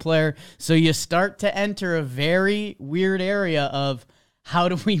baseball player. So you start to enter a very weird area of how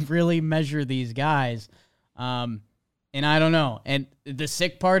do we really measure these guys? And I don't know. And the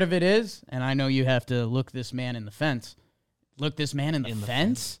sick part of it is, and I know you have to look this man in the fence. Look this man in the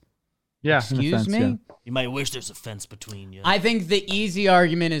fence? Yeah. Excuse me? Yeah. You might wish there's a fence between you. I think the easy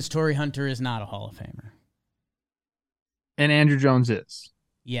argument is Torrey Hunter is not a Hall of Famer. And Andrew Jones is.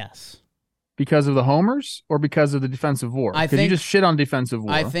 Yes. Because of the homers or because of the defensive WAR? Because you just shit on defensive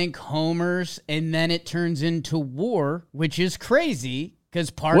WAR. I think homers, and then it turns into WAR, which is crazy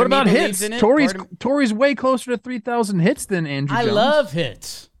because part what of me about believes hits? in it. Torrey's way closer to 3,000 hits than Andrew Jones. I love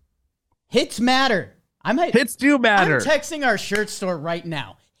hits. Hits matter. Hits do matter. I'm texting our shirt store right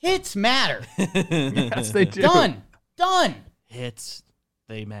now. Hits matter. Yes, they do. Done. Hits,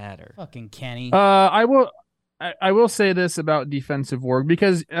 they matter. Fucking Kenny. I will say this about defensive WAR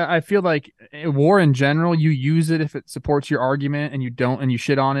because I feel like WAR in general, you use it if it supports your argument, and you don't, and you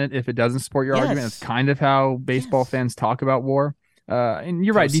shit on it if it doesn't support your argument. That's kind of how baseball fans talk about WAR. And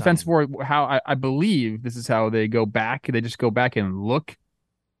you're right, defensive WAR. How I believe this is how they go back. They just go back and look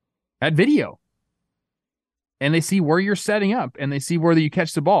at video, and they see where you're setting up, and they see whether you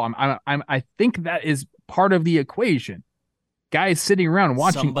catch the ball. I think that is part of the equation. Guys sitting around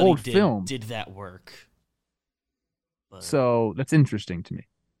watching old film did that work. But. So that's interesting to me.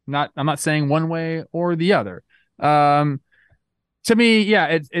 I'm not saying one way or the other. To me,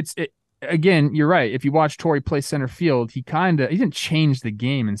 yeah, it's again, you're right. If you watch Torrey play center field, he didn't change the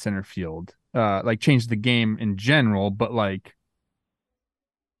game in center field, like change the game in general, but like,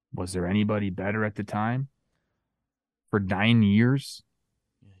 was there anybody better at the time for 9 years?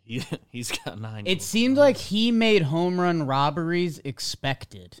 He's got 9. It seemed like he made home run robberies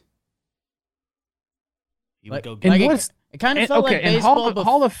expected. He would go like it kind of felt like baseball.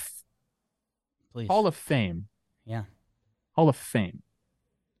 Hall of Fame. Yeah. Hall of Fame.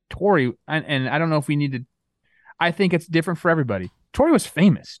 Torrey, and I don't know if we need to. I think it's different for everybody. Torrey was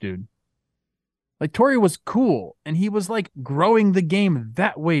famous, dude. Like, Torrey was cool, and he was like growing the game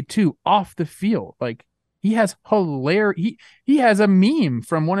that way too, off the field. Like, he has hilarious. He has a meme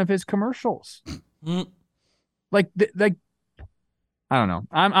from one of his commercials. like I don't know.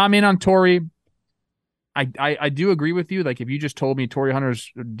 I'm in on Torrey. I do agree with you. Like, if you just told me Torrey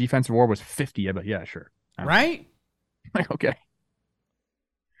Hunter's defensive WAR was 50, I'd be like, yeah, sure. Right? Like, okay.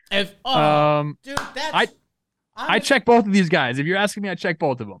 Dude, that's I check both of these guys. If you're asking me, I check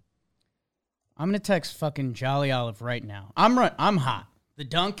both of them. I'm gonna text fucking Jolly Olive right now. I'm hot. The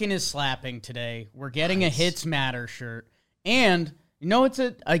Duncan is slapping today. We're getting a Hits Matter shirt. And you know it's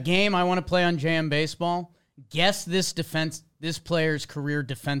a game I want to play on JM Baseball? Guess this player's career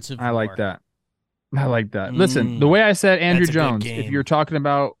defensive WAR. I like that. Listen, the way I said Andrew Jones, if you're talking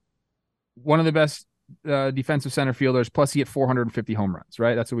about one of the best defensive center fielders, plus he hit 450 home runs,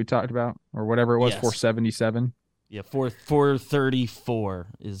 right? That's what we talked about, or whatever it was, 477. Yeah, 434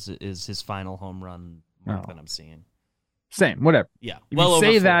 is his final home run mark that I'm seeing. Same, whatever. Yeah. If you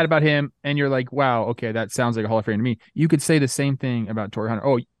say that about him and you're like, wow, okay, that sounds like a Hall of Fame to me. You could say the same thing about Torrey Hunter.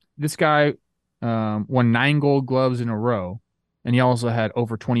 Oh, this guy won 9 Gold Gloves in a row, and he also had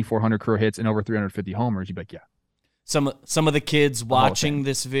over 2,400 career hits and over 350 homers. You'd be like, yeah. Some of the kids watching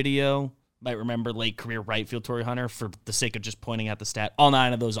this video might remember late career right field Torrey Hunter. For the sake of just pointing out the stat, all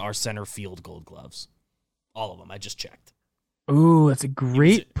 9 of those are center field Gold Gloves. All of them. I just checked. Ooh, that's a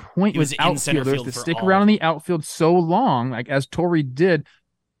great point with outfielders to stick around in the outfield so long, like as Torrey did.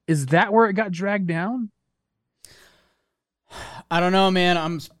 Is that where it got dragged down? I don't know, man.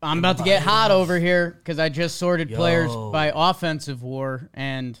 I'm about to get hot over here because I just sorted players by offensive WAR,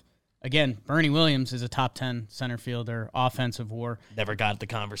 and again, Bernie Williams is a top 10 center fielder, offensive WAR. Never got the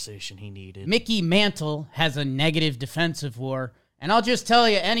conversation he needed. Mickey Mantle has a negative defensive WAR. And I'll just tell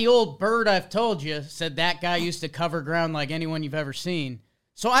you, any old bird I've told you said that guy used to cover ground like anyone you've ever seen.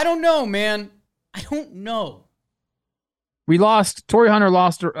 So I don't know, man. I don't know. Torrey Hunter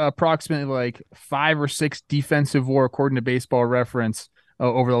lost approximately like 5 or 6 defensive WAR according to Baseball Reference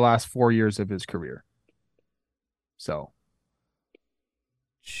over the last 4 years of his career. So.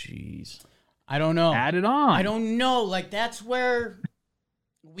 Jeez. I don't know. Add it on. I don't know. Like, that's where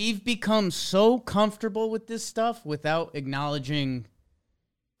we've become so comfortable with this stuff without acknowledging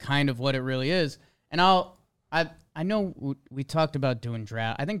kind of what it really is. And I know we talked about doing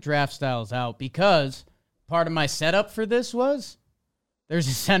draft. I think draft style's out because part of my setup for this was there's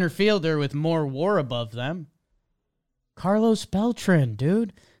a center fielder with more WAR above them. Carlos Beltran,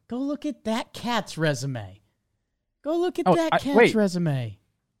 dude. Go look at that cat's resume. Go look at that cat's resume.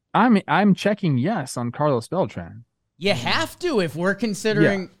 I'm checking yes on Carlos Beltran. You have to if we're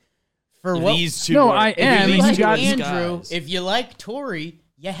considering for what these two. No, I am. If you like got Andrew, guys. if you like Torrey,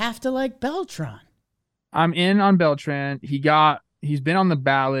 you have to like Beltran. I'm in on Beltran. He's been on the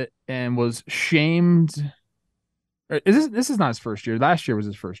ballot and was shamed. This is not his first year. Last year was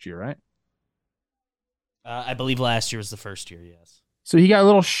his first year, right? I believe last year was the first year. Yes. So he got a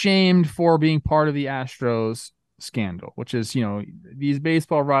little shamed for being part of the Astros scandal, which is, these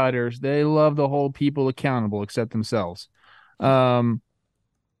baseball writers, they love to hold people accountable except themselves. So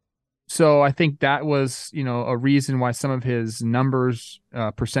I think that was, a reason why some of his numbers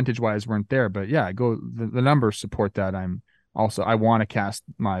percentage-wise weren't there. But yeah, the numbers support that. I want to cast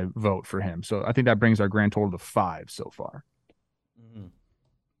my vote for him. So I think that brings our grand total to 5 so far.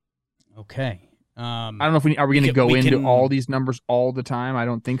 Okay. I don't know if are we going to go into all these numbers all the time? I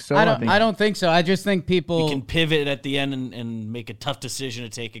don't think so. I don't think so. I just think people... We can pivot at the end and make a tough decision to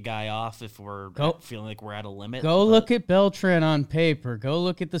take a guy off if we're feeling like we're at a limit. Look at Beltran on paper. Go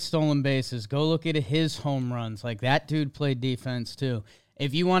look at the stolen bases. Go look at his home runs. Like, that dude played defense too.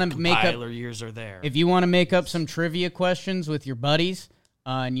 If you want to make up... years are there. If you want to make up some trivia questions with your buddies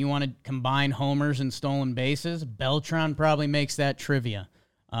and you want to combine homers and stolen bases, Beltran probably makes that trivia.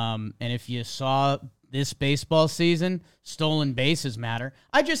 And if you saw... this baseball season, stolen bases matter.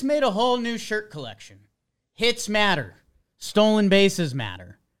 I just made a whole new shirt collection. Hits matter. Stolen bases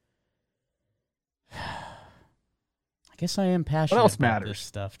matter. I guess I am passionate about this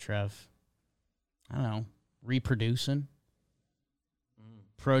stuff, Trev. I don't know. Reproducing.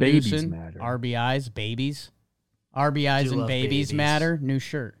 Producing. RBIs, babies. RBIs and babies matter. New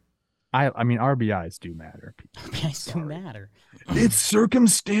shirt. I mean, RBIs do matter. RBIs do matter. It's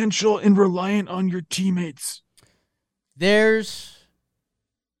circumstantial and reliant on your teammates. There's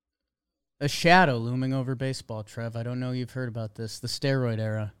a shadow looming over baseball, Trev. I don't know you've heard about this. The steroid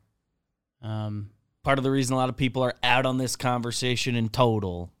era. Part of the reason a lot of people are out on this conversation in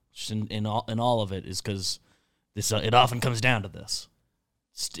total, in all of it, is because it often comes down to this.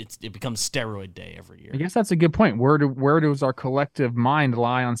 It becomes steroid day every year. I guess that's a good point. Where does our collective mind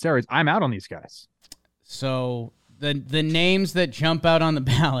lie on steroids? I'm out on these guys. So the names that jump out on the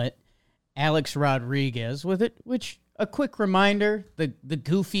ballot, Alex Rodriguez with it, which a quick reminder, the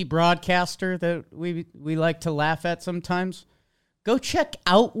goofy broadcaster that we like to laugh at sometimes. Go check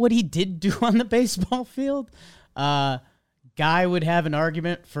out what he did do on the baseball field. Guy would have an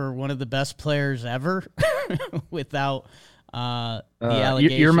argument for one of the best players ever without the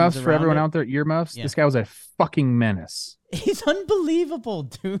allegations. Earmuffs for everyone it. out there. Earmuffs. Yeah. This guy was a fucking menace. He's unbelievable,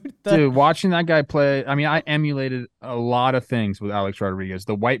 dude. Dude, watching that guy play, I mean, I emulated a lot of things with Alex Rodriguez.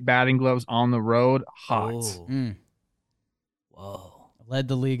 The white batting gloves on the road, hot. Oh. Whoa. Led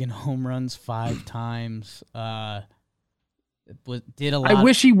the league in home runs 5 times. Did a lot. I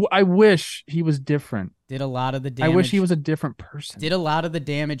wish he was different. Did a lot of the damage. I wish he was a different person. Did a lot of the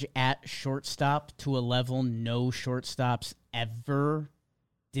damage at shortstop to a level no shortstops ever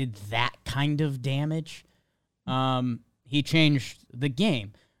did that kind of damage. He changed the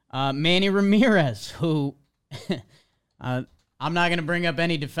game. Manny Ramirez, who I'm not going to bring up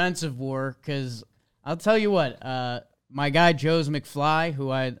any defensive war because I'll tell you what, my guy Joe's McFly,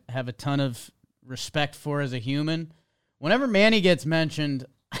 who I have a ton of respect for as a human, whenever Manny gets mentioned,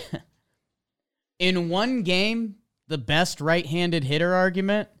 in one game, the best right-handed hitter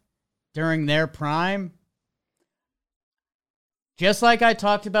argument during their prime, just like I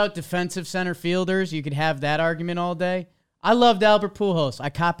talked about defensive center fielders, you could have that argument all day. I loved Albert Pujols. I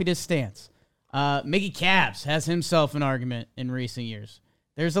copied his stance. Mickey Cabs has himself an argument in recent years.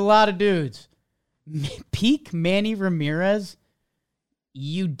 There's a lot of dudes. Peak Manny Ramirez,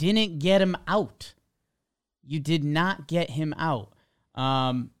 you didn't get him out. You did not get him out.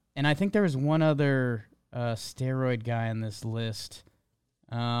 And I think there was one other steroid guy on this list.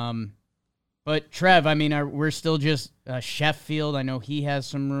 But Trev, I mean, we're still just Sheffield. I know he has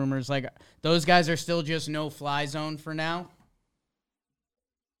some rumors. Like, those guys are still just no-fly zone for now.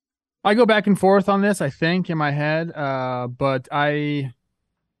 I go back and forth on this, I think, in my head. But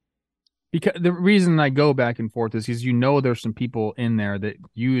because the reason I go back and forth is because there's some people in there that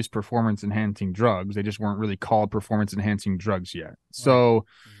use performance-enhancing drugs. They just weren't really called performance-enhancing drugs yet. Right. So,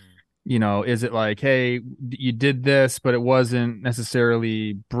 is it like, hey, you did this, but it wasn't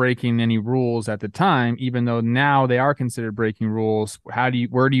necessarily breaking any rules at the time, even though now they are considered breaking rules?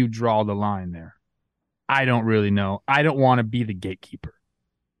 Where do you draw the line there? I don't really know. I don't want to be the gatekeeper.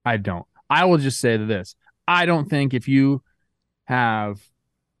 I don't. I will just say this. I don't think if you have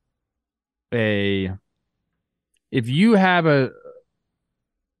a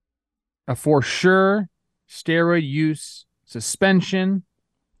for sure steroid use suspension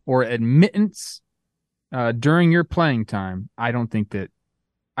or admittance during your playing time, I think that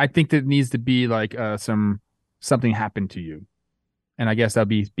it needs to be like something happened to you. And I guess that'd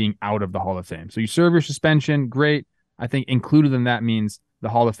be being out of the Hall of Fame. So you serve your suspension, great. I think included in that means the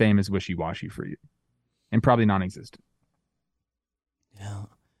Hall of Fame is wishy-washy for you and probably non-existent. Yeah.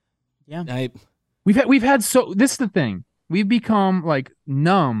 We've had this is the thing. We've become like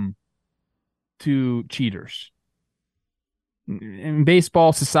numb to cheaters in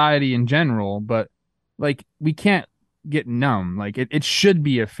baseball society in general, but like we can't get numb. Like it should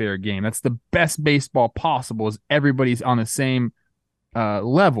be a fair game. That's the best baseball possible, is everybody's on the same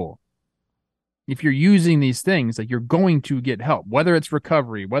level. If you're using these things, like, you're going to get help, whether it's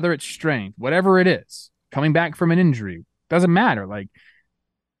recovery, whether it's strength, whatever it is, coming back from an injury, doesn't matter. Like,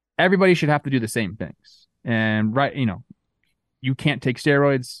 everybody should have to do the same things. And you can't take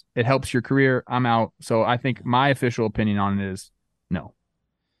steroids. It helps your career. I'm out. So I think my official opinion on it is no.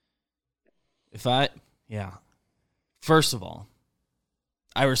 First of all,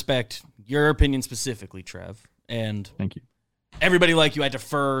 I respect your opinion specifically, Trev. And thank you. Everybody like you, I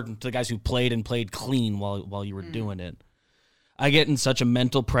defer to the guys who played clean while you were doing it. I get in such a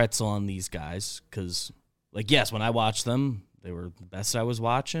mental pretzel on these guys because, yes, when I watched them, they were the best I was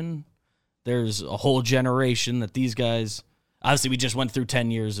watching. There's a whole generation that these guys, obviously we just went through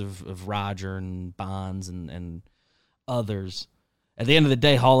 10 years of Roger and Bonds and others. At the end of the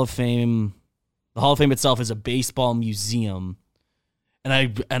day, the Hall of Fame itself is a baseball museum. And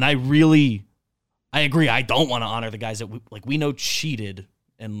I agree. I don't want to honor the guys that we know cheated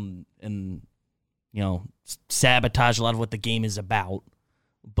and sabotage a lot of what the game is about.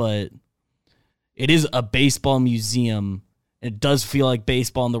 But it is a baseball museum. It does feel like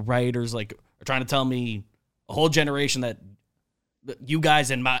baseball, and the writers are trying to tell me a whole generation that you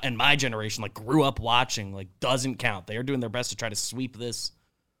guys and my generation grew up watching doesn't count. They are doing their best to try to sweep this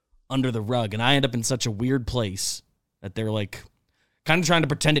under the rug, and I end up in such a weird place that they're kind of trying to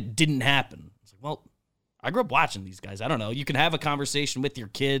pretend it didn't happen. It's well, I grew up watching these guys. I don't know. You can have a conversation with your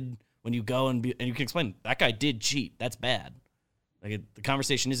kid when you go and you can explain that guy did cheat. That's bad. The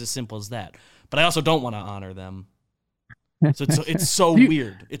conversation is as simple as that. But I also don't want to honor them. So it's so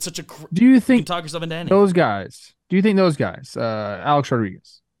weird. It's such a. Do you think you can talk yourself into anything. those guys? Do you think those guys, Alex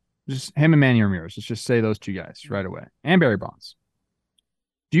Rodriguez, just him and Manny Ramirez? Let's just say those two guys right away, and Barry Bonds.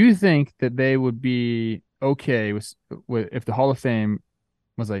 Do you think that they would be okay with if the Hall of Fame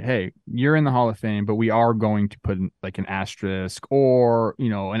was hey, you're in the Hall of Fame, but we are going to put an asterisk or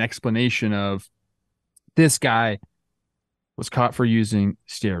an explanation of this guy was caught for using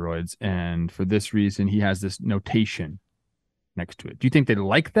steroids, and for this reason he has this notation next to it. Do you think they'd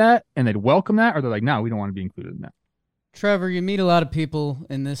like that and they'd welcome that, or they're like, no, we don't want to be included in that? Trevor, you meet a lot of people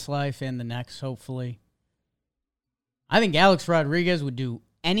in this life and the next, hopefully. I think Alex Rodriguez would do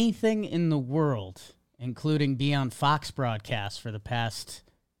anything in the world, including be on Fox broadcasts for the past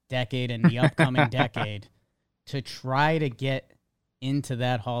decade and the upcoming decade, to try to get into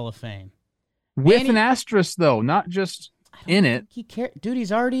that Hall of Fame. With an asterisk, though, not just in it. He dude,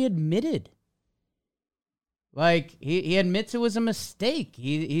 he's already admitted. He admits it was a mistake.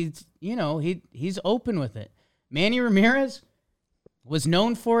 He's open with it. Manny Ramirez was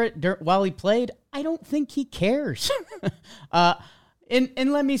known for it while he played. I don't think he cares.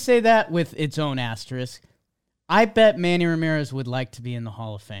 And let me say that with its own asterisk. I bet Manny Ramirez would like to be in the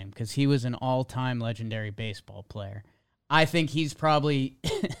Hall of Fame because he was an all-time legendary baseball player. I think he's probably,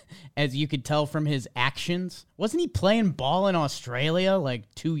 as you could tell from his actions, wasn't he playing ball in Australia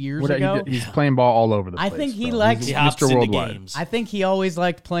 2 years ago? He's playing ball all over the place. I think he likes Mr. Worldwide. Games. I think he always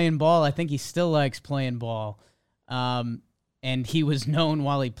liked playing ball. I think he still likes playing ball. And he was known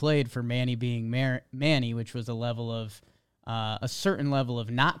while he played for Manny being Manny, which was a certain level of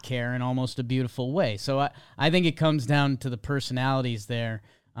not care in almost a beautiful way. So I think it comes down to the personalities there.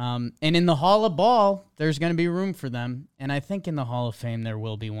 And in the Hall of Ball, there's going to be room for them. And I think in the Hall of Fame there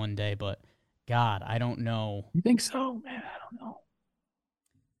will be one day, but God, I don't know. You think so? Man, I don't know.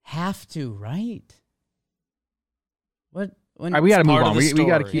 Have to, right? What? All right, we got to move on. We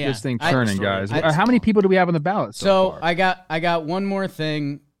got to keep Yeah. this thing turning, guys. I- How many people do we have on the ballot so far? I got one more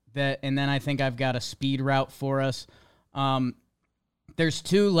thing and then I think I've got a speed route for us. There's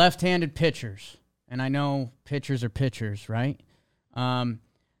two left-handed pitchers, and I know pitchers are pitchers, right?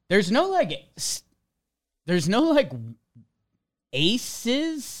 There's no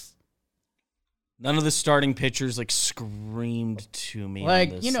aces. None of the starting pitchers screamed to me. On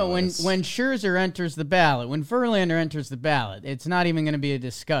this list. when Scherzer enters the ballot, when Verlander enters the ballot, it's not even going to be a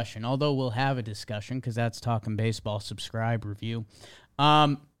discussion. Although we'll have a discussion because that's Talkin' Baseball. Subscribe, review.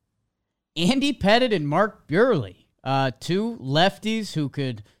 Andy Pettitte and Mark Buehrle, two lefties who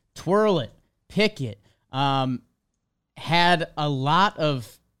could twirl it, pick it. Had a lot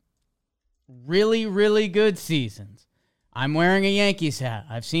of really, really good seasons. I'm wearing a Yankees hat.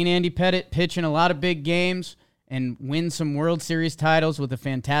 I've seen Andy Pettitte pitch in a lot of big games and win some World Series titles with a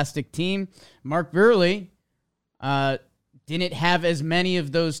fantastic team. Mark Buehrle didn't have as many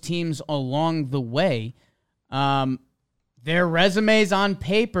of those teams along the way. Their resumes on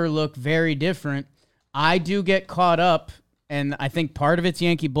paper look very different. I do get caught up, and I think part of it's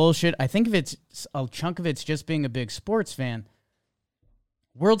Yankee bullshit. I think a chunk of it's just being a big sports fan.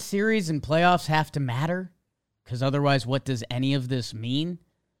 World Series and playoffs have to matter, because otherwise what does any of this mean?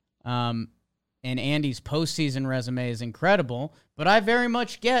 And Andy's postseason resume is incredible, but I very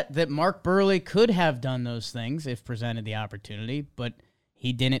much get that Mark Buehrle could have done those things if presented the opportunity, but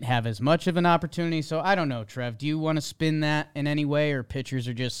he didn't have as much of an opportunity. So I don't know, Trev. Do you want to spin that in any way, or pitchers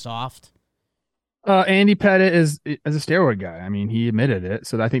are just soft? Andy Pettitte is a steroid guy. I mean, he admitted it.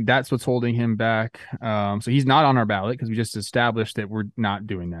 So I think that's what's holding him back. So he's not on our ballot because we just established that we're not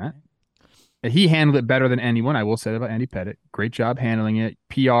doing that. He handled it better than anyone. I will say that about Andy Pettitte. Great job handling it.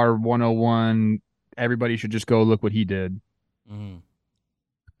 PR 101. Everybody should just go look what he did. Mm-hmm.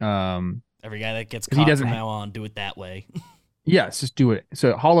 Every guy that gets caught from now on, do it that way. Yes, just do it.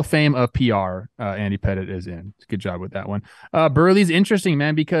 So Hall of Fame of PR, Andy Pettitte is in. Good job with that one. Burley's interesting,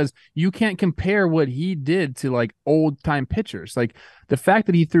 man, because you can't compare what he did to like old time pitchers. Like the fact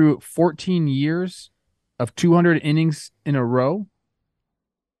that he threw 14 years of 200 innings in a row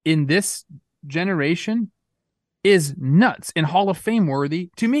in this generation is nuts and Hall of Fame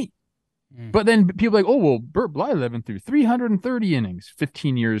worthy to me. But then people are like, oh, well, Burt Blyleven threw 330 innings,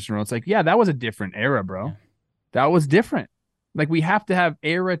 15 years in a row. It's like, yeah, that was a different era, bro. Yeah. That was different. Like, we have to have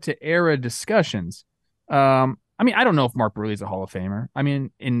era-to-era discussions. I mean, I don't know if Mark Buehrle's a Hall of Famer. I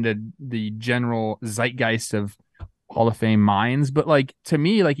mean, in the general zeitgeist of Hall of Fame minds. But, like, to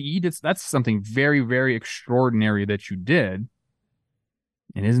me, like, that's something very, very extraordinary that you did.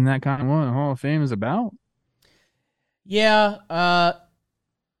 And isn't that kind of what the Hall of Fame is about? Yeah.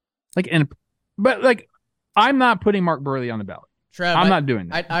 But I'm not putting Mark Buehrle on the ballot. Trev, I'm not doing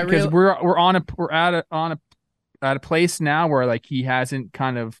that because we're at a place now where like he hasn't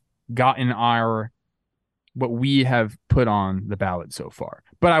kind of gotten what we have put on the ballot so far.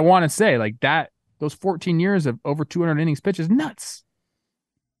 But I want to say like that those 14 years of over 200 innings pitch is nuts.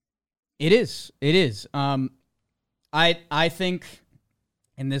 It is. I think,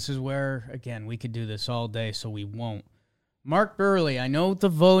 and this is where again we could do this all day, so we won't. Mark Buehrle, I know the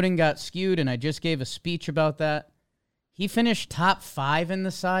voting got skewed, and I just gave a speech about that. He finished top 5 in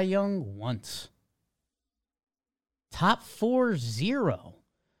the Cy Young once. Top 4, 0.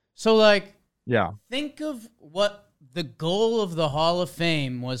 So, like, yeah. Think of what the goal of the Hall of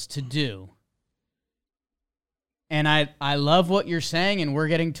Fame was to do. And I love what you're saying, and we're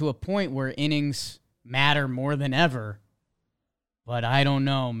getting to a point where innings matter more than ever. But I don't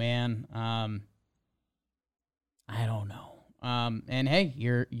know, man. I don't know. And hey,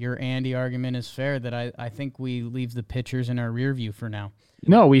 your Andy argument is fair that I think we leave the pitchers in our rear view for now.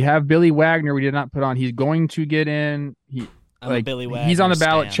 No, we have Billy Wagner. We did not put on. He's going to get in. He's on the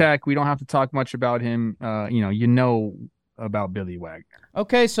ballot check. We don't have to talk much about him. You know about Billy Wagner.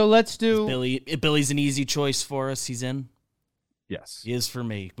 Okay, so let's do Billy's an easy choice for us. He's in. Yes, he is for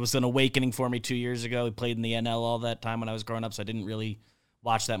me. It was an awakening for me 2 years ago. He played in the NL all that time when I was growing up, so I didn't really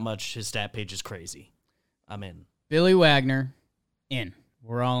watch that much. His stat page is crazy. I'm in. Billy Wagner, in.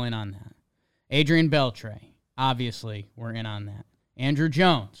 We're all in on that. Adrian Beltre, obviously, we're in on that. Andrew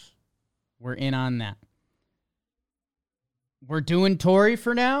Jones, we're in on that. We're doing Torrey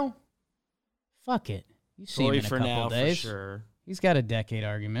for now? Fuck it. You see him in a couple days. For sure. He's got a decade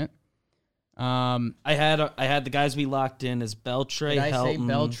argument. I had the guys we locked in as Beltre, Helton. Did I say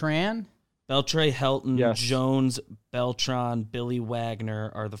Beltran? Beltre, Helton, yes. Jones, Beltran, Billy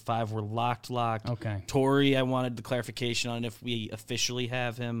Wagner are the 5 we're locked. Okay. Torrey, I wanted the clarification on if we officially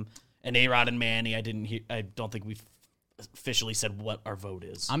have him. And A-Rod and Manny, I don't think we've officially said what our vote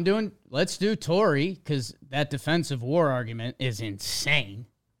is. Let's do Torrey, because that defensive war argument is insane.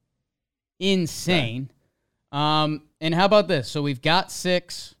 Insane. Okay. And how about this? So we've got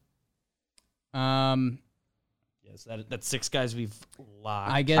 6. Yes, that's 6 guys we've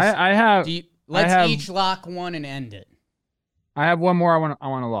locked. I guess I have. Let's each lock one and end it. I have one more I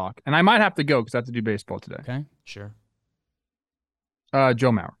want to lock, and I might have to go because I have to do baseball today. Okay, sure.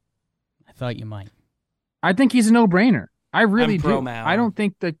 Joe Mauer. I thought you might. I think he's a no-brainer. I really do. Mauer. I don't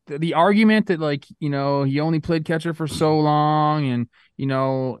think that the argument that he only played catcher for so long, and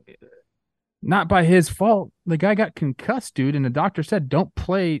not by his fault. The guy got concussed, dude, and the doctor said don't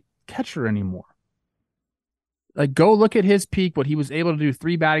play catcher anymore. Like, go look at his peak, what he was able to do,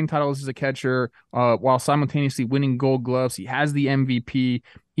 3 batting titles as a catcher, while simultaneously winning Gold Gloves. He has the MVP.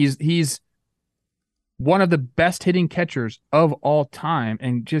 He's one of the best hitting catchers of all time,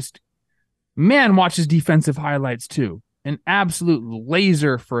 and just, man, watch his defensive highlights too. An absolute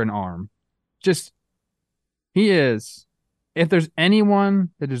laser for an arm. Just, he is. If there's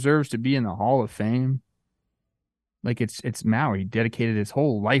anyone that deserves to be in the Hall of Fame, like it's Mauer. He dedicated his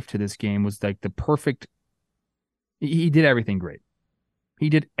whole life to this game. Was like the perfect. He did everything great. He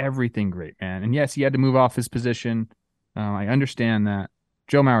did everything great, man. And yes, he had to move off his position. I understand that.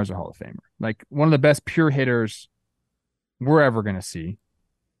 Joe Mauer's a Hall of Famer. Like, one of the best pure hitters we're ever going to see.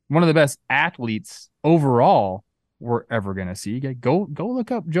 One of the best athletes overall we're ever going to see. Go look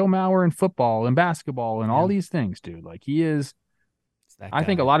up Joe Mauer in football and basketball and all these things, dude. Like, he is I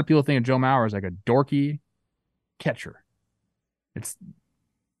think a lot of people think of Joe Mauer as like a dorky catcher. It's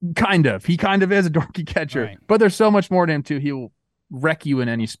he kind of is a dorky catcher, Right. but there's so much more to him too. He will wreck you in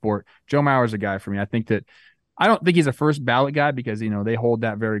any sport. Joe Mauer's a guy for me. I don't think he's a first ballot guy because, they hold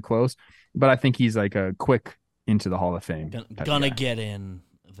that very close, but I think he's like a quick into the Hall of Fame. Gonna get in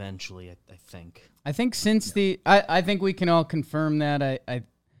eventually, I think. I think I think we can all confirm that.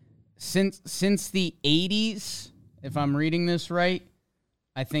 Since the 80s, if I'm reading this right,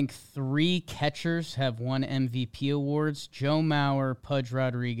 I think 3 catchers have won MVP awards: Joe Mauer, Pudge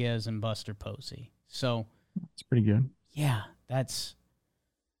Rodriguez, and Buster Posey. So it's pretty good. Yeah,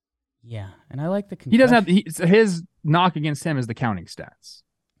 and I like the concussion. He doesn't have his knock against him is the counting stats.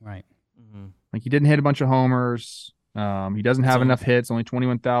 Right. Mm-hmm. Like he didn't hit a bunch of homers. He doesn't have enough hits, only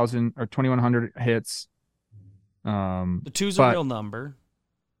 21,000 or 2,100 hits. The 2's a real number.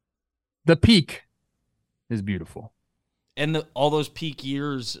 The peak is beautiful. And all those peak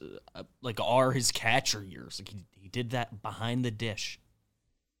years are his catcher years. Like he did that behind the dish.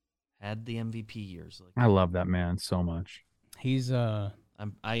 Had the MVP years. I love that man so much. He's I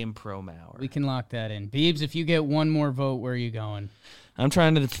am pro Mauer. We can lock that in. Beebs, if you get one more vote, where are you going? I'm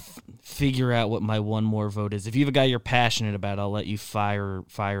trying to figure out what my one more vote is. If you have a guy you're passionate about, I'll let you fire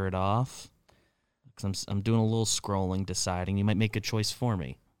it off. Because I'm doing a little scrolling, deciding. You might make a choice for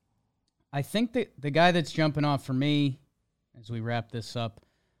me. I think that the guy that's jumping off for me, as we wrap this up,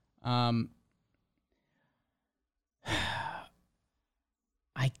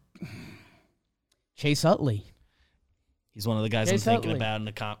 Chase Utley. He's one of the guys I'm thinking about in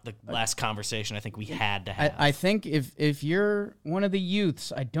the last conversation I think we had to have. I think if you're one of the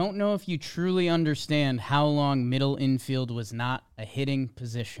youths, I don't know if you truly understand how long middle infield was not a hitting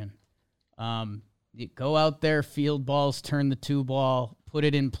position. You go out there, field balls, turn the 2-ball, put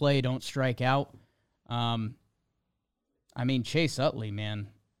it in play, don't strike out. Chase Utley, man,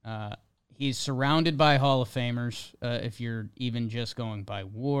 he's surrounded by Hall of Famers, if you're even just going by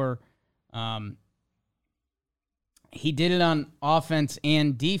WAR. He did it on offense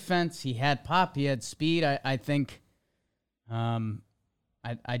and defense. He had pop. He had speed. I think,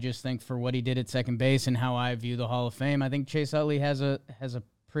 I just think for what he did at second base and how I view the Hall of Fame, I think Chase Utley has a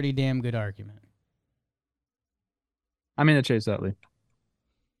pretty damn good argument. I'm in the Chase Utley.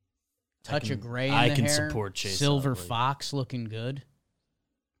 Touch of gray in I the can hair. support Chase Silver Utley. Fox looking good.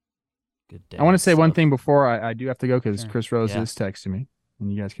 Good day. I want to say one thing before I do have to go because Sure. Chris Rose is texting me,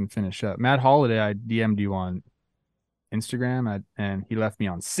 and you guys can finish up. Matt Holliday, I DM'd you on Instagram, and he left me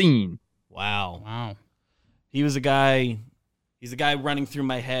on scene. Wow. He was a guy. He's a guy running through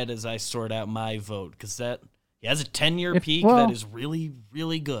my head as I sort out my vote because he has a 10-year peak that is really,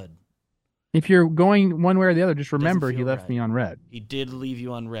 really good. If you're going one way or the other, just remember he left right. me on red. He did leave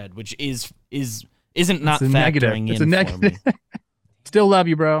you on red, which isn't not It's a negative. factoring It's in a for me. negative. Still love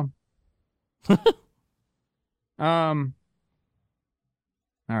you, bro. All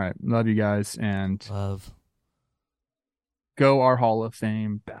right, love you guys, and Love. go our Hall of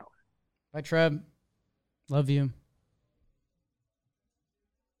Fame ballot. Bye, Treb. Love you.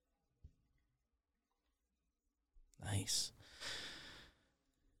 Nice.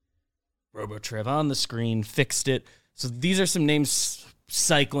 RoboTrev on the screen, fixed it. So these are some names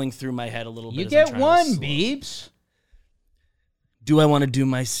cycling through my head a little bit. You as I'm get trying to one, slow. Beebs. Do I want to do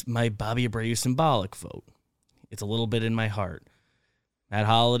my Bobby Abreu symbolic vote? It's a little bit in my heart. Matt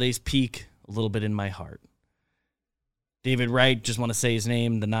Holliday's peak, a little bit in my heart. David Wright, just want to say his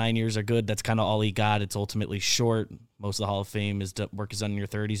name. The 9 years are good. That's kind of all he got. It's ultimately short. Most of the Hall of Fame work is done in your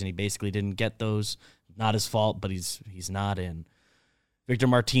 30s, and he basically didn't get those. Not his fault, but he's not in. Victor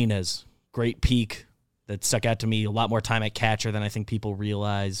Martinez, great peak that stuck out to me. A lot more time at catcher than I think people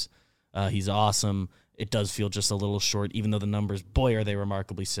realize. He's awesome. It does feel just a little short, even though the numbers, boy, are they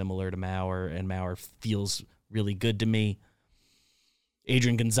remarkably similar to Mauer, and Mauer feels really good to me.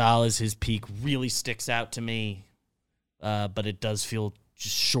 Adrian Gonzalez, his peak really sticks out to me, but it does feel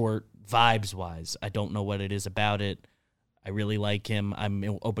just short vibes-wise. I don't know what it is about it. I really like him.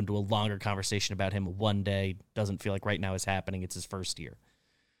 I'm open to a longer conversation about him one day. Doesn't feel like right now is happening. It's his first year.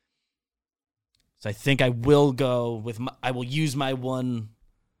 So I think I will go with I will use my one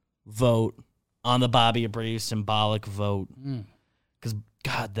vote on the Bobby Abreu symbolic vote. Because,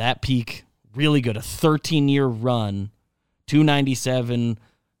 God, that peak, really good. A 13-year run, 297,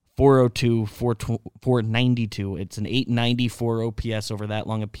 402, 492. It's an 894 OPS over that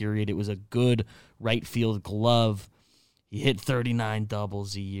long a period. It was a good right field glove. He hit 39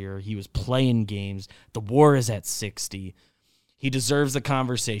 doubles a year. He was playing games. The WAR is at 60. He deserves the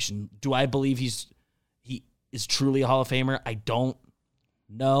conversation. Do I believe he is truly a Hall of Famer? I don't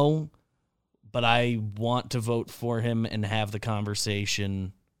know. but I want to vote for him and have the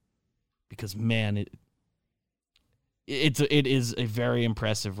conversation because, man, it is a very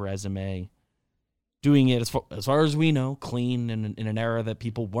impressive resume. Doing it as far as we know, clean in an era that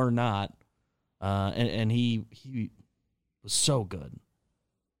people were not, and he was so good.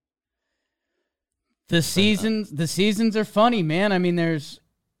 The seasons are funny, man. I mean, there's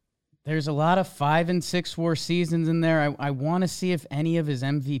a lot of 5 and 6 war seasons in there. I want to see if any of his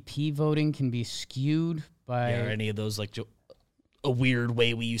MVP voting can be skewed by or any of those, like a weird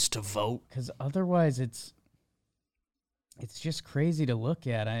way we used to vote. Because otherwise, it's just crazy to look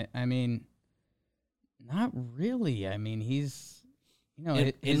at. I mean, not really. I mean, he's,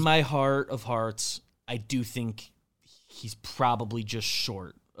 in my heart of hearts, I do think he's probably just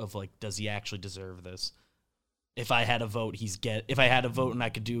short of, like, does he actually deserve this? If I had a vote, if I had a vote and I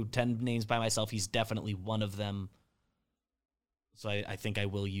could do 10 names by myself, he's definitely one of them. So I think I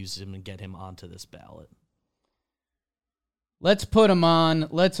will use him and get him onto this ballot. Let's put him on.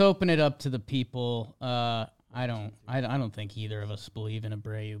 Let's open it up to the people. I don't think either of us believe in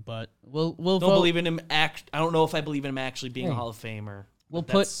Abreu, but we'll don't vote. Believe in him. I don't know if I believe in him actually being a Hall of Famer.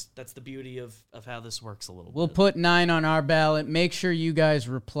 That's the beauty of how this works a little bit. We'll put 9 on our ballot. Make sure you guys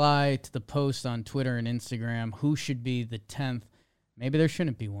reply to the post on Twitter and Instagram. Who should be the 10th? Maybe there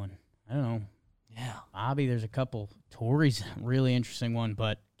shouldn't be one. I don't know. Yeah. Bobby, there's a couple. Tori's a really interesting one,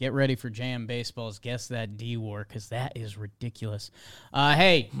 but get ready for Jam Baseball's Guess That D War, because that is ridiculous.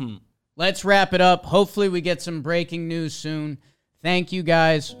 Hey, let's wrap it up. Hopefully we get some breaking news soon. Thank you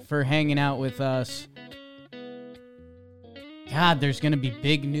guys for hanging out with us. God, there's going to be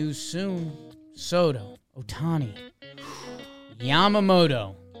big news soon. Soto, Ohtani,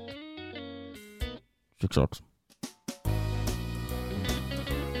 Yamamoto. 6 sucks.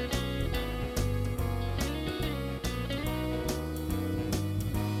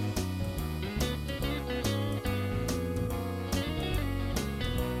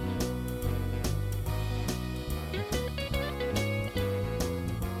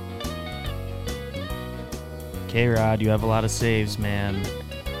 K-Rod, you have a lot of saves, man.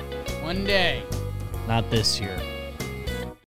 One day. Not this year.